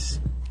face,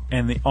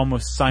 and the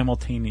almost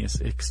simultaneous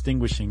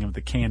extinguishing of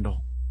the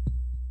candle.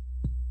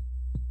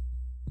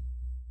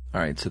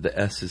 All right, so the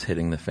S is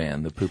hitting the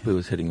fan. The poo-poo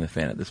is hitting the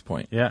fan at this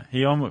point. Yeah,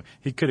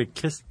 he could have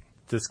kissed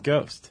this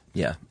ghost.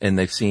 Yeah, and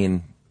they've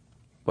seen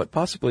what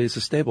possibly is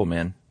a stable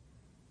man.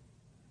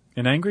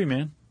 An angry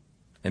man.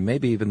 And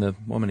maybe even the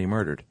woman he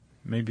murdered.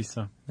 Maybe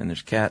so. And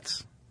there's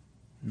cats.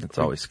 It's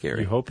always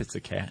scary. You hope it's a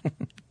cat.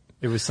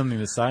 It was something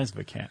the size of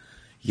a cat.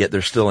 Yet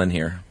they're still in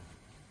here.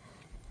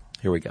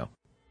 Here we go.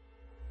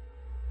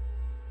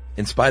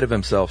 In spite of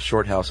himself,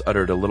 Shorthouse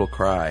uttered a little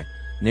cry,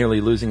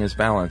 nearly losing his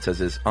balance as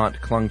his aunt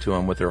clung to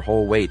him with her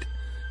whole weight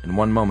in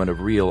one moment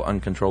of real,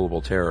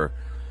 uncontrollable terror.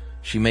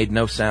 She made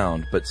no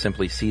sound, but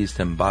simply seized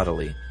him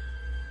bodily.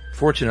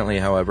 Fortunately,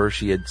 however,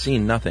 she had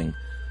seen nothing,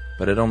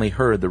 but had only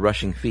heard the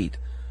rushing feet,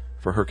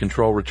 for her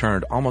control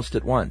returned almost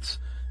at once,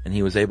 and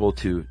he was able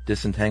to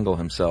disentangle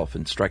himself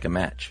and strike a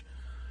match.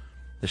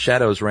 The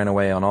shadows ran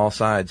away on all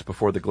sides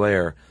before the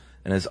glare,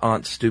 and his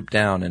aunt stooped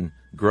down and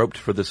groped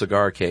for the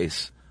cigar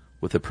case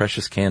with the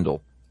precious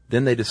candle.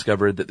 Then they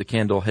discovered that the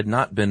candle had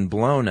not been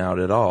blown out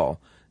at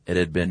all. It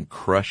had been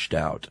crushed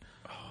out.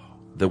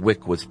 The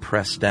wick was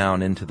pressed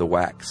down into the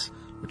wax,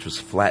 which was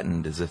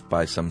flattened as if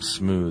by some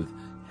smooth,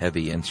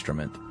 heavy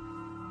instrument.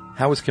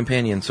 How his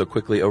companion so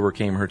quickly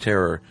overcame her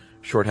terror,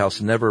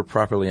 Shorthouse never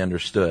properly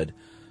understood,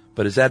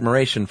 but his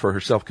admiration for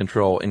her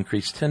self-control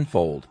increased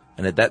tenfold,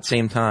 and at that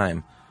same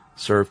time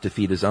served to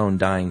feed his own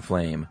dying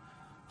flame,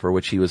 for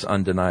which he was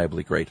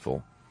undeniably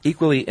grateful.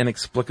 Equally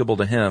inexplicable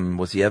to him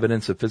was the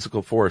evidence of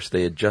physical force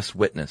they had just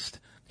witnessed.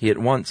 He at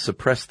once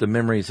suppressed the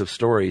memories of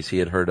stories he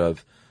had heard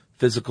of,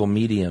 physical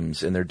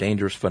mediums and their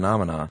dangerous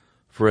phenomena,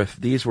 for if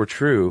these were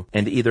true,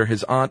 and either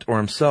his aunt or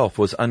himself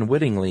was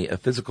unwittingly a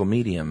physical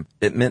medium,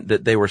 it meant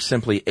that they were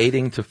simply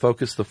aiding to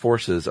focus the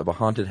forces of a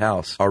haunted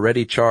house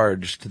already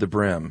charged to the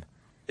brim.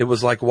 It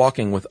was like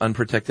walking with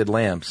unprotected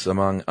lamps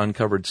among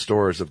uncovered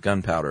stores of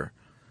gunpowder.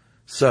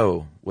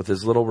 So, with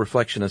as little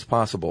reflection as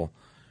possible,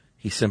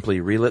 he simply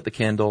relit the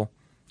candle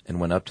and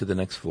went up to the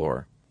next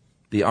floor.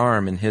 The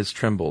arm in his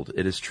trembled,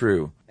 it is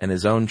true, and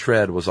his own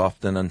tread was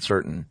often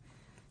uncertain.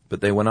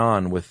 But they went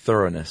on with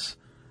thoroughness,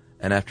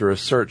 and after a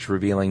search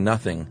revealing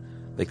nothing,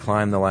 they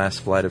climbed the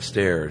last flight of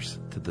stairs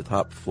to the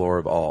top floor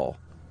of all.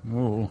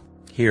 Ooh.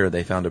 Here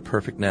they found a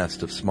perfect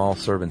nest of small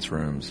servants'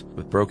 rooms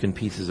with broken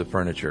pieces of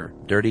furniture,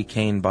 dirty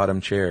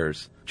cane-bottomed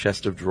chairs,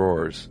 chest of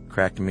drawers,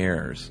 cracked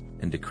mirrors,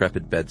 and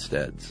decrepit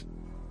bedsteads.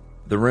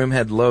 The room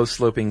had low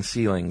sloping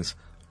ceilings,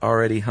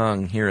 already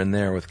hung here and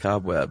there with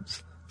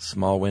cobwebs,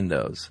 small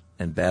windows,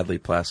 and badly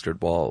plastered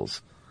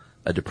walls,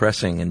 a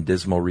depressing and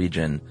dismal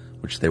region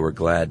which they were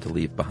glad to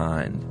leave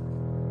behind.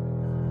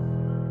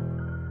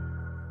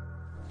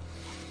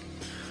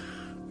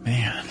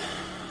 Man.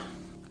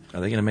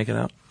 Are they going to make it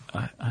out?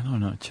 I don't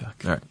know,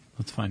 Chuck. All right.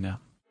 Let's find out.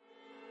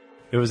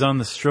 It was on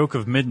the stroke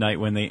of midnight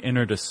when they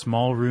entered a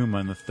small room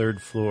on the 3rd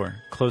floor,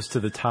 close to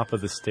the top of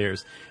the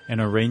stairs,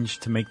 and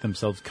arranged to make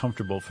themselves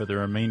comfortable for the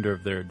remainder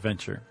of their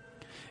adventure.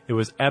 It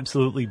was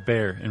absolutely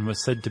bare and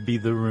was said to be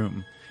the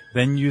room,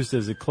 then used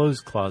as a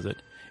clothes closet,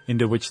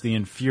 into which the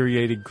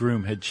infuriated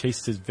groom had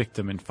chased his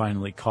victim and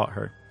finally caught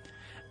her.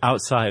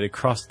 Outside,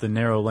 across the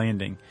narrow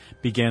landing,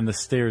 began the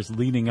stairs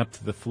leading up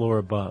to the floor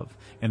above,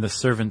 and the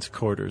servants'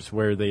 quarters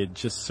where they had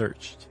just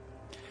searched.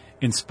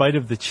 In spite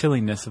of the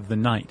chilliness of the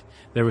night,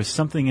 there was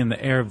something in the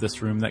air of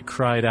this room that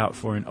cried out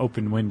for an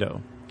open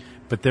window.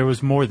 But there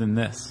was more than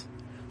this.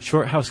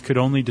 Shorthouse could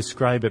only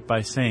describe it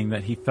by saying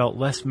that he felt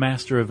less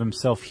master of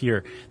himself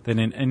here than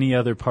in any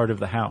other part of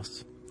the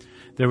house.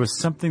 There was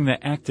something that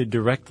acted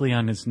directly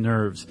on his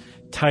nerves,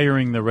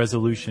 tiring the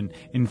resolution,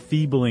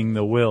 enfeebling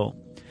the will.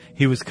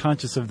 He was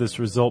conscious of this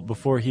result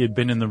before he had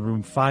been in the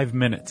room 5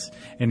 minutes,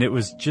 and it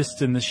was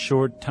just in the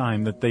short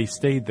time that they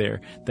stayed there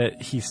that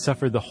he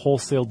suffered the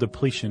wholesale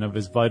depletion of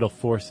his vital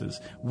forces,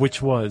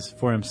 which was,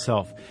 for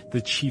himself,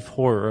 the chief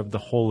horror of the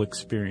whole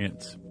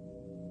experience.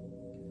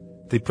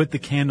 They put the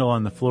candle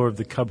on the floor of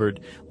the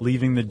cupboard,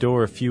 leaving the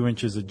door a few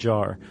inches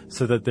ajar,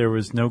 so that there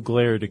was no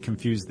glare to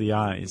confuse the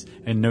eyes,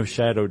 and no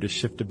shadow to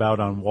shift about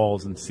on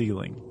walls and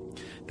ceiling.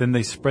 Then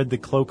they spread the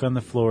cloak on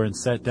the floor and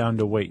sat down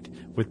to wait,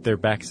 with their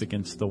backs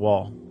against the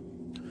wall.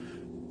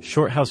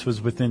 Shorthouse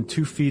was within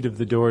 2 feet of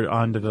the door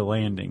onto the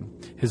landing.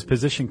 His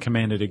position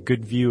commanded a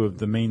good view of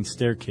the main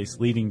staircase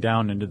leading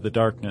down into the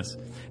darkness,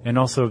 and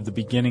also of the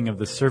beginning of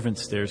the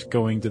servants' stairs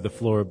going to the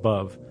floor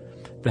above.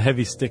 The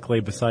heavy stick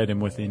lay beside him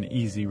within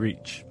easy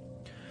reach.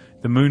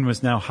 The moon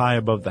was now high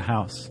above the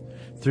house.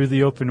 Through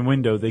the open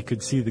window they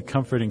could see the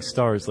comforting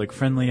stars like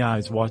friendly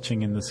eyes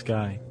watching in the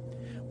sky.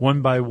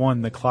 One by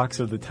one the clocks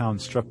of the town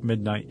struck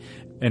midnight,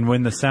 and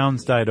when the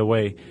sounds died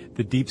away,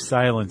 the deep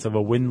silence of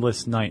a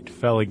windless night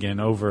fell again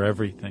over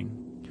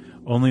everything.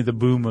 Only the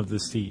boom of the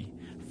sea,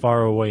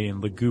 far away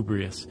and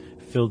lugubrious,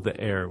 filled the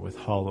air with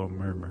hollow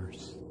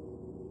murmurs.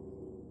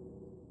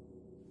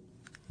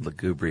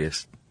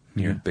 Lugubrious.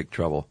 You're in big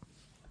trouble.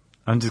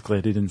 I'm just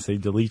glad he didn't say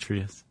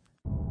deleterious.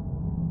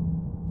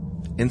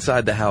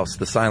 Inside the house,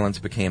 the silence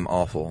became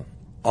awful.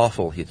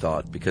 Awful, he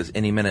thought, because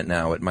any minute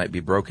now it might be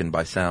broken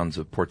by sounds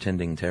of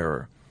portending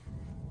terror.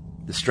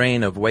 The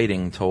strain of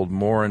waiting told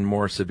more and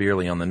more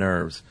severely on the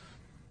nerves.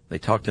 They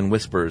talked in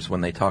whispers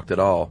when they talked at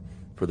all,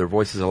 for their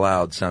voices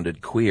aloud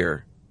sounded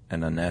queer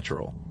and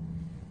unnatural.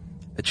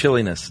 A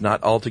chilliness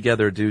not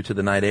altogether due to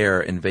the night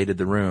air invaded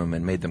the room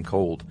and made them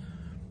cold.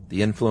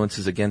 The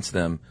influences against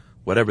them,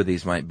 whatever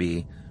these might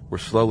be, were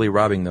slowly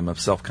robbing them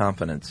of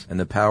self-confidence and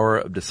the power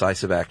of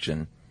decisive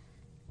action.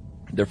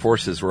 Their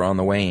forces were on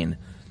the wane,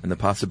 and the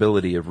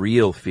possibility of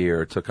real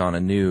fear took on a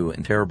new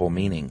and terrible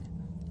meaning.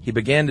 He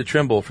began to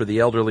tremble for the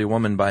elderly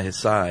woman by his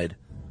side,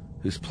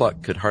 whose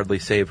pluck could hardly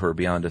save her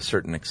beyond a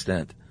certain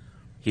extent.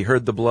 He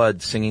heard the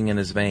blood singing in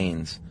his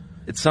veins.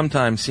 It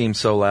sometimes seemed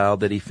so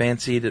loud that he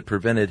fancied it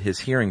prevented his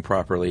hearing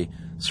properly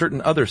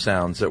certain other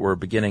sounds that were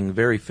beginning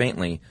very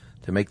faintly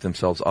to make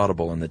themselves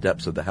audible in the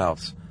depths of the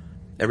house.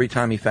 Every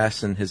time he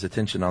fastened his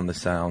attention on the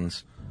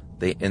sounds,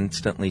 they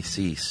instantly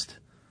ceased.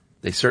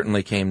 They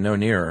certainly came no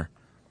nearer.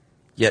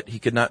 Yet he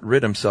could not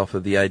rid himself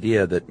of the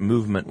idea that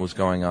movement was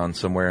going on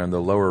somewhere in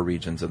the lower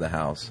regions of the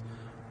house.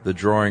 The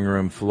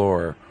drawing-room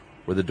floor,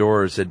 where the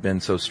doors had been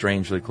so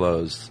strangely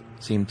closed,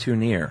 seemed too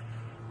near.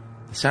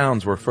 The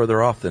sounds were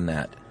further off than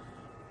that.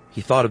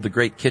 He thought of the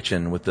great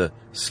kitchen with the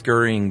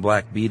scurrying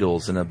black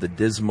beetles and of the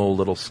dismal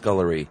little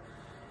scullery.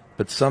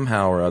 But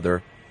somehow or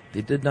other,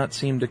 they did not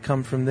seem to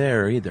come from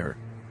there either.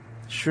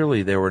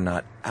 Surely they were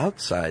not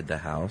outside the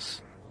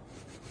house.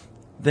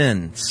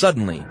 Then,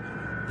 suddenly,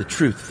 the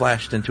truth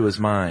flashed into his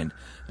mind,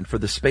 and for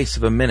the space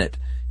of a minute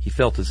he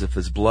felt as if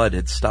his blood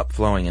had stopped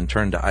flowing and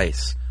turned to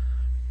ice.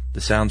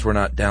 The sounds were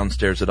not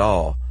downstairs at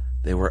all.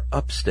 They were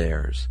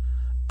upstairs.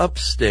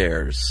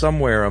 Upstairs,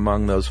 somewhere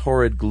among those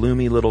horrid,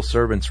 gloomy little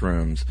servants'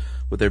 rooms,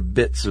 with their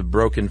bits of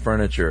broken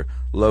furniture,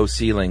 low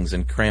ceilings,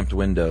 and cramped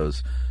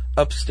windows.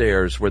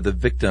 Upstairs, where the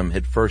victim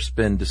had first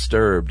been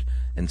disturbed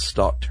and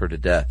stalked her to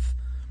death.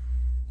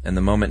 and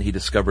the moment he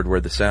discovered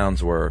where the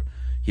sounds were,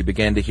 he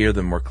began to hear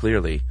them more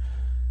clearly.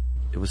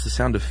 It was the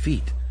sound of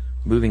feet,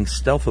 moving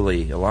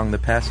stealthily along the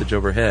passage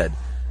overhead,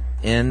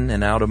 in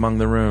and out among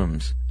the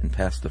rooms, and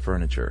past the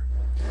furniture.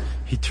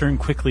 He turned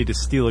quickly to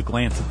steal a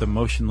glance at the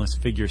motionless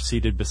figure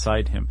seated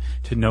beside him,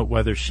 to note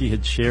whether she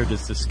had shared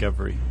his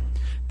discovery.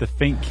 The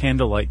faint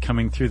candlelight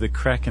coming through the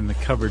crack in the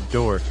cupboard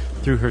door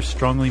threw her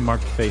strongly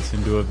marked face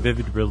into a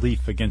vivid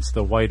relief against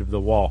the white of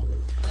the wall.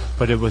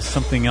 But it was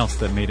something else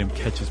that made him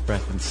catch his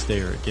breath and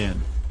stare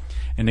again.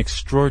 An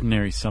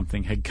extraordinary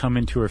something had come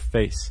into her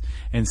face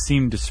and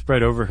seemed to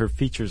spread over her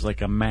features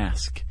like a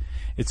mask.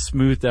 It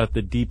smoothed out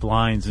the deep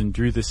lines and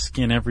drew the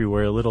skin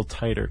everywhere a little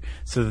tighter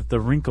so that the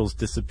wrinkles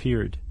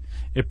disappeared.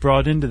 It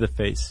brought into the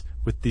face,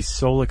 with the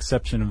sole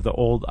exception of the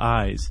old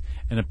eyes,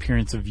 an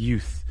appearance of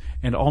youth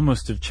and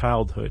almost of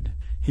childhood.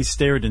 He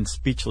stared in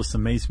speechless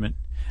amazement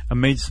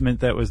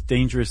that was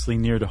dangerously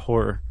near to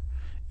horror.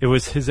 It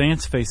was his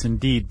aunt's face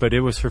indeed, but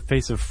it was her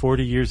face of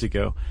 40 years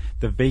ago,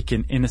 the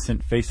vacant,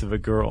 innocent face of a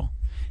girl.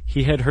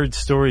 He had heard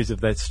stories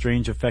of that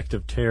strange effect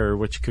of terror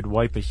which could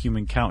wipe a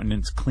human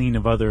countenance clean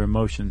of other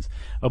emotions,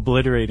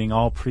 obliterating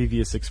all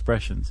previous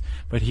expressions,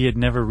 but he had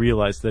never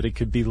realized that it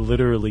could be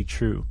literally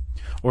true,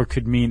 or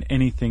could mean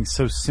anything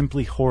so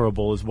simply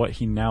horrible as what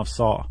he now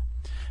saw.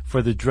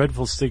 For the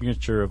dreadful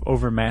signature of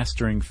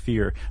overmastering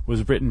fear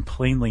was written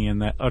plainly in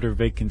that utter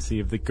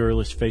vacancy of the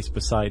girlish face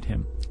beside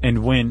him,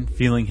 and when,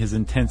 feeling his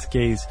intense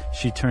gaze,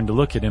 she turned to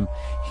look at him,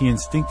 he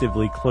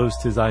instinctively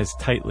closed his eyes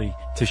tightly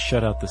to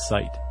shut out the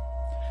sight.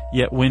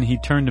 Yet when he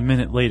turned a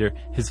minute later,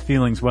 his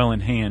feelings well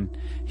in hand,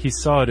 he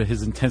saw to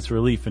his intense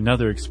relief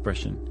another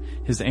expression.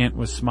 His aunt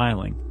was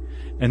smiling,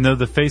 and though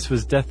the face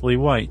was deathly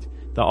white,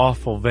 the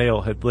awful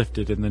veil had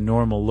lifted and the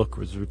normal look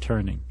was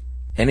returning.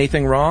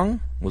 "Anything wrong?"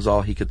 was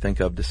all he could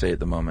think of to say at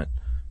the moment,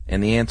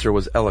 and the answer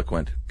was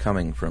eloquent,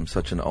 coming from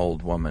such an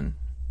old woman.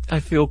 "I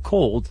feel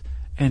cold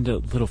and a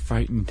little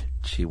frightened,"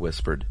 she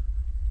whispered.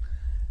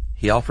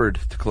 He offered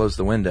to close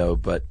the window,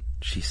 but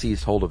she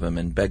seized hold of him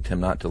and begged him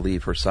not to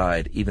leave her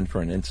side, even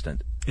for an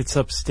instant. "It's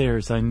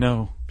upstairs, I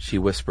know," she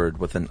whispered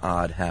with an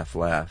odd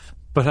half-laugh.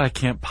 "But I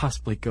can't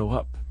possibly go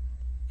up."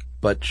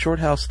 But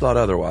Shorthouse thought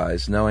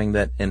otherwise, knowing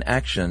that in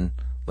action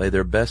lay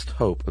their best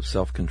hope of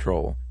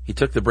self-control. He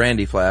took the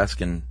brandy flask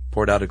and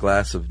poured out a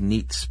glass of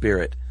neat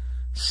spirit,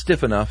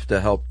 stiff enough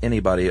to help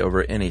anybody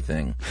over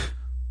anything.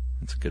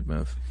 That's a good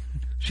move.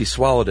 She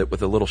swallowed it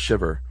with a little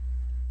shiver.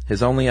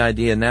 His only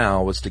idea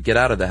now was to get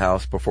out of the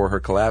house before her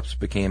collapse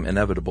became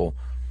inevitable,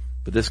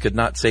 but this could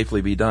not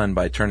safely be done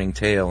by turning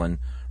tail and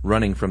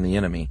running from the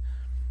enemy.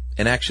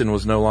 Inaction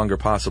was no longer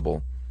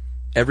possible.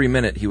 Every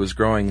minute he was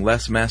growing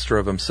less master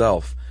of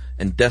himself,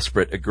 and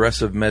desperate,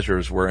 aggressive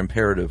measures were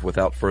imperative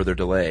without further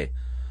delay.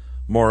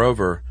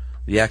 Moreover,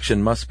 the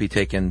action must be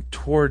taken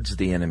towards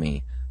the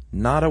enemy,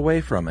 not away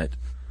from it.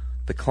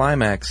 The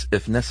climax,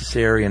 if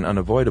necessary and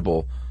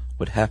unavoidable,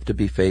 would have to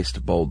be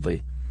faced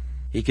boldly.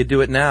 He could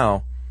do it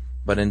now,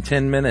 but in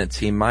 10 minutes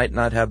he might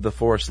not have the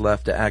force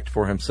left to act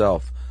for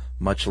himself,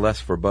 much less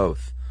for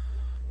both.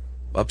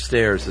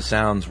 Upstairs the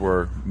sounds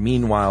were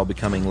meanwhile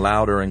becoming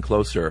louder and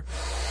closer,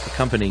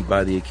 accompanied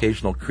by the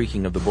occasional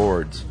creaking of the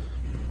boards.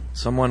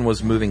 Someone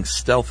was moving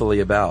stealthily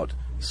about,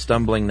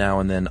 stumbling now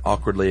and then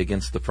awkwardly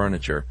against the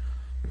furniture.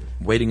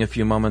 Waiting a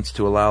few moments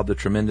to allow the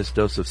tremendous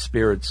dose of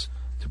spirits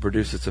to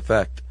produce its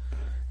effect,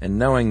 and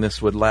knowing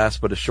this would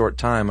last but a short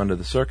time under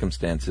the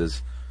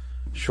circumstances,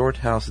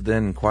 Shorthouse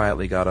then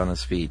quietly got on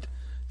his feet,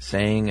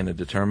 saying in a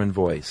determined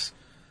voice,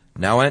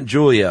 "Now, Aunt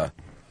Julia,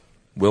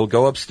 we'll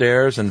go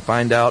upstairs and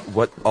find out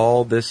what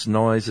all this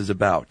noise is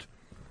about.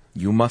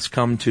 You must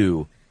come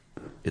too.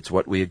 It's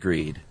what we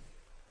agreed."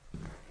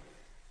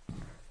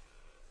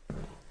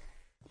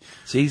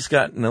 See, he's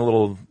gotten a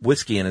little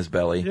whiskey in his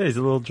belly. Yeah, he's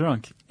a little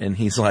drunk. And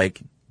he's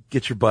like,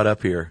 "Get your butt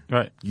up here.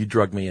 Right. You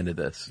drug me into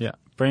this." Yeah.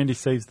 Brandy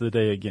saves the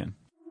day again.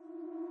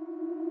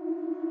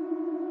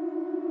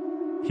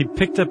 He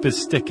picked up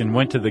his stick and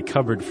went to the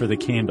cupboard for the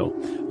candle.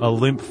 A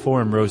limp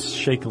form rose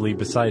shakily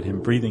beside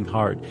him, breathing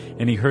hard,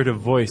 and he heard a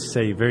voice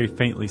say very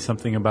faintly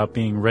something about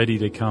being ready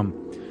to come.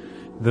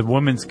 The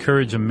woman's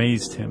courage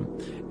amazed him.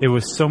 It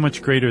was so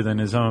much greater than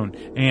his own,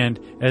 and,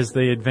 as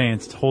they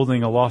advanced,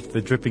 holding aloft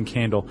the dripping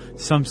candle,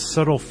 some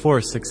subtle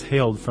force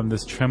exhaled from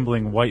this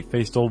trembling,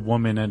 white-faced old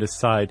woman at his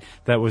side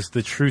that was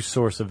the true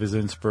source of his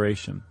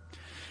inspiration.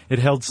 It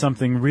held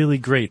something really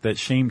great that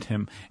shamed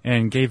him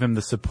and gave him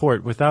the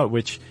support without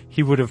which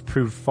he would have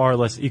proved far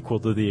less equal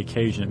to the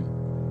occasion.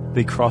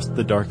 They crossed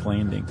the dark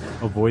landing,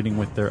 avoiding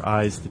with their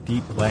eyes the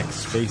deep black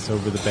space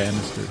over the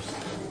banisters.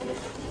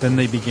 Then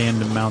they began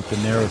to mount the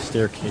narrow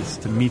staircase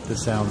to meet the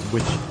sounds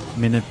which,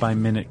 minute by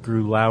minute,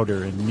 grew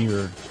louder and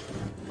nearer.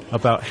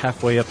 About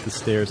halfway up the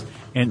stairs,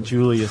 Aunt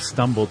Julia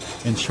stumbled,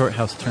 and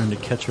Shorthouse turned to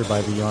catch her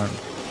by the arm.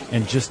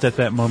 And just at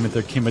that moment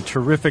there came a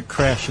terrific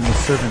crash in the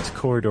servants'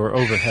 corridor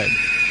overhead.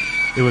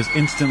 It was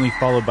instantly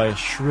followed by a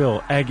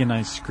shrill,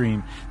 agonized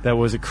scream that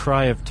was a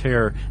cry of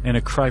terror and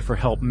a cry for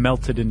help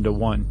melted into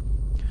one.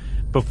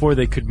 Before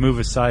they could move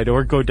aside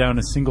or go down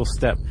a single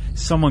step,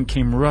 someone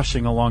came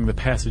rushing along the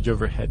passage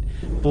overhead,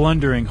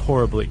 blundering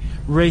horribly,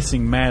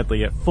 racing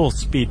madly at full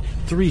speed,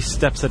 3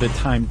 steps at a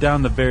time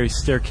down the very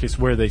staircase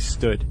where they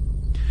stood.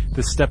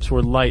 The steps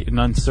were light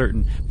and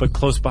uncertain, but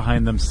close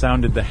behind them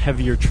sounded the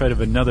heavier tread of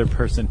another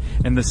person,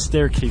 and the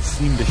staircase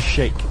seemed to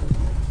shake.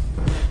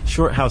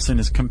 Shorthouse and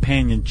his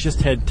companion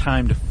just had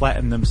time to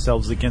flatten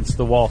themselves against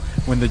the wall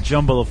when the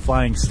jumble of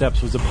flying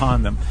steps was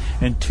upon them,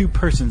 and 2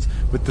 persons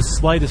with the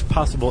slightest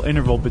possible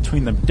interval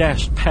between them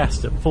dashed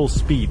past at full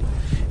speed.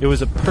 It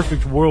was a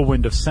perfect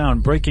whirlwind of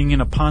sound breaking in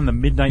upon the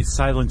midnight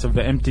silence of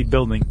the empty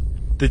building.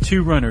 The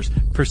 2 runners,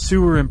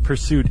 pursuer and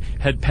pursued,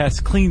 had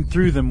passed clean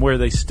through them where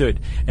they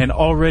stood, and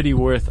already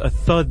with a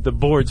thud the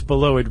boards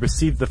below had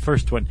received the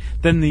first one,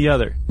 then the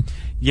other.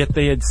 Yet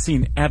they had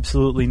seen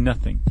absolutely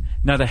nothing.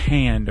 Not a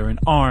hand or an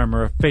arm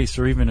or a face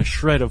or even a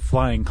shred of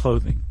flying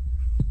clothing.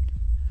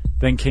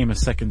 Then came a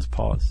second's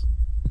pause.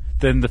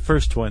 Then the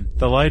first one,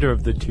 the lighter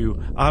of the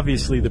 2,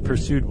 obviously the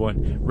pursued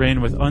one,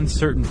 ran with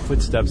uncertain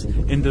footsteps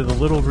into the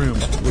little room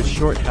which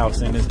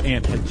Shorthouse and his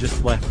aunt had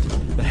just left.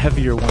 The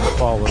heavier one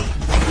followed.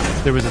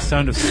 There was a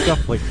sound of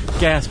scuffling,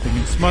 gasping,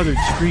 and smothered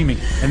screaming,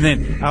 and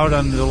then out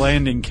on the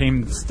landing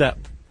came the step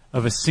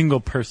of a single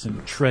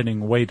person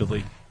treading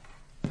weightily.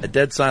 A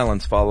dead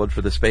silence followed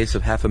for the space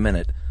of half a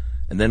minute,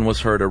 and then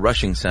was heard a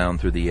rushing sound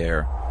through the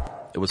air.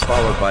 It was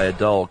followed by a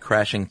dull,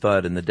 crashing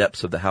thud in the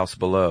depths of the house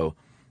below,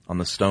 on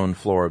the stone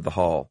floor of the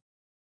hall.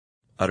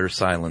 Utter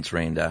silence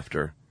reigned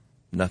after.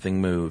 Nothing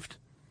moved.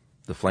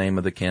 The flame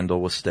of the candle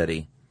was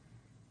steady.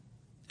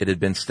 It had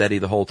been steady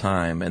the whole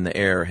time, and the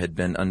air had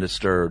been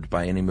undisturbed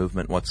by any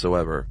movement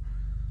whatsoever.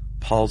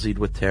 Palsied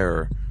with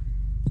terror,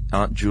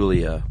 Aunt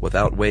Julia,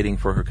 without waiting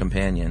for her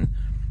companion,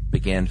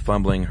 began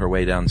fumbling her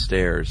way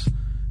downstairs.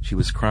 She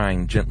was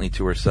crying gently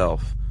to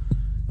herself,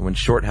 and when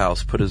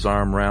Shorthouse put his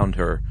arm round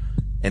her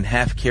and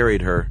half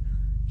carried her,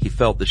 he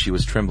felt that she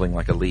was trembling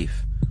like a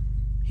leaf.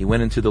 He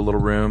went into the little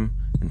room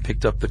and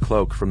picked up the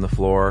cloak from the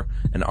floor,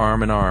 and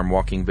arm in arm,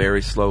 walking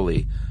very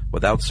slowly,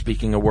 without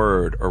speaking a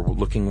word or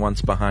looking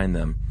once behind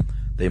them,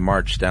 they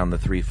marched down the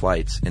 3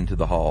 flights into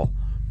the hall.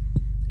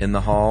 In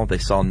the hall they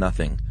saw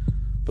nothing,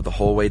 but the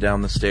whole way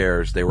down the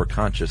stairs they were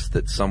conscious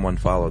that someone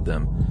followed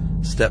them,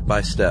 step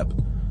by step.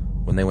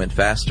 When they went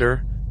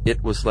faster,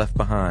 it was left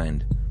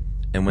behind,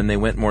 and when they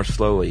went more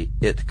slowly,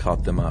 it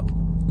caught them up.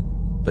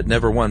 But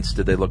never once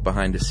did they look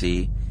behind to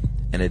see,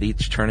 and at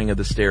each turning of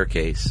the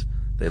staircase,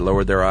 they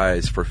lowered their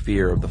eyes for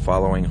fear of the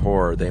following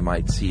horror they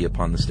might see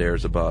upon the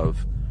stairs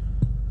above.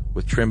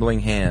 With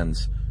trembling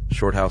hands,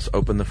 Shorthouse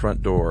opened the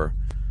front door,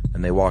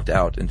 and they walked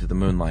out into the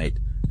moonlight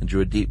and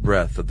drew a deep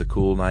breath of the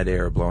cool night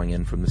air blowing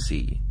in from the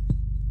sea.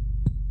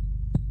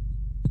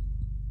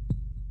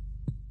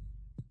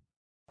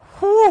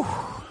 Whew!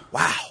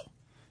 Wow!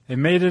 They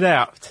made it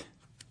out.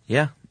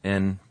 Yeah,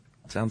 and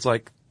sounds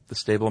like the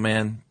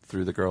stableman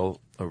threw the girl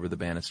over the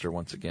banister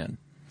once again.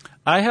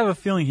 I have a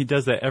feeling he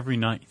does that every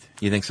night.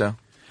 You think so?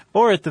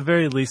 Or at the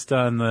very least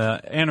on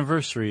the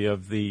anniversary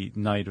of the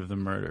night of the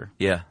murder.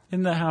 Yeah.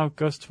 Isn't that how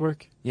ghosts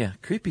work? Yeah,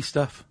 creepy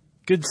stuff.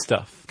 Good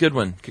stuff. Good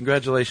one.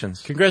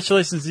 Congratulations.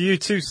 Congratulations to you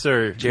too,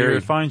 sir. Jerry. You're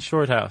a fine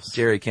Shorthouse.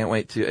 Jerry, can't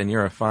wait to, and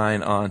you're a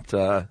fine aunt.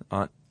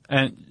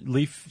 And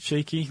leaf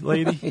shaky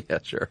lady? Yeah,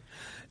 sure.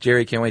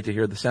 Jerry, can't wait to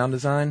hear the sound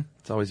design.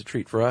 It's always a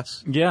treat for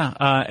us. Yeah,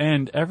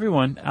 and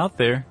everyone out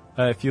there,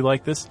 if you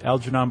like this,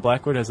 Algernon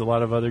Blackwood has a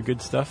lot of other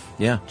good stuff.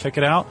 Yeah. Check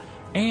it out,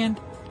 and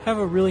have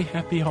a really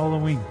happy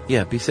Halloween.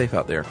 Yeah, be safe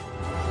out there.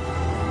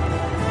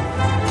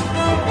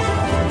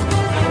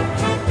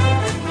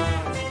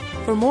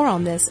 For more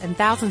on this and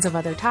thousands of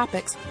other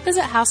topics,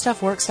 visit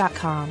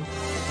HowStuffWorks.com.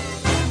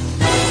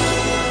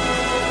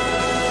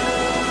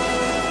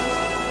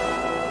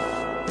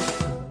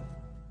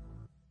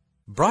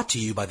 Brought to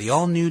you by the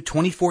all-new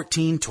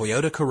 2014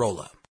 Toyota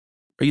Corolla.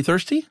 Are you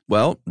thirsty?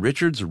 Well,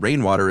 Richard's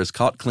rainwater is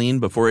caught clean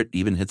before it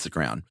even hits the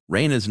ground.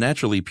 Rain is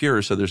naturally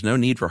pure, so there's no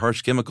need for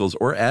harsh chemicals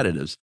or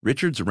additives.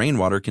 Richard's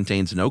rainwater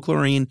contains no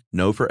chlorine,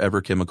 no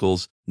forever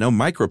chemicals, no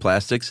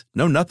microplastics,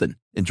 no nothing.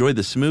 Enjoy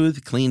the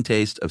smooth, clean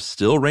taste of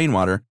still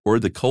rainwater or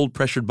the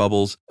cold-pressured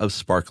bubbles of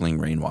sparkling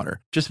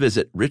rainwater. Just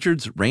visit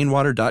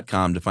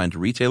richardsrainwater.com to find a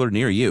retailer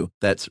near you.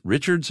 That's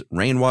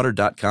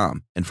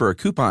richardsrainwater.com. And for a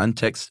coupon,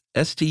 text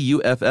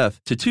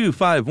STUFF to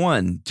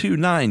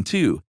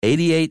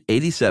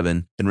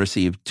 251-292-8887 and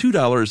receive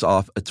 $2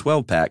 off a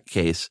 12-pack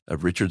case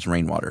of Richard's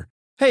Rainwater.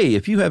 Hey,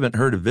 if you haven't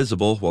heard of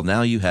Visible, well,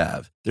 now you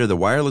have. They're the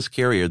wireless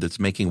carrier that's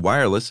making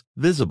wireless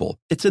visible.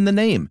 It's in the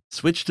name.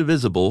 Switch to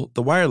Visible,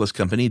 the wireless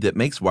company that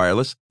makes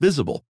wireless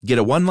visible. Get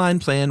a one-line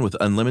plan with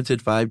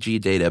unlimited 5G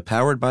data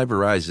powered by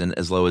Verizon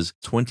as low as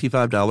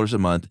 $25 a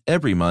month,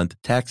 every month,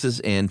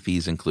 taxes and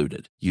fees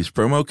included. Use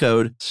promo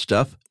code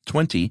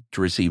STUFF20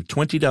 to receive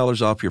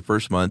 $20 off your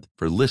first month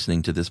for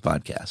listening to this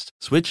podcast.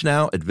 Switch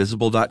now at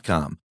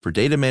Visible.com. For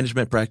data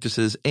management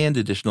practices and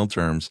additional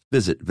terms,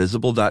 visit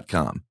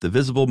Visible.com. The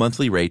Visible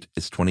monthly rate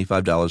is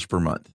 $25 per month.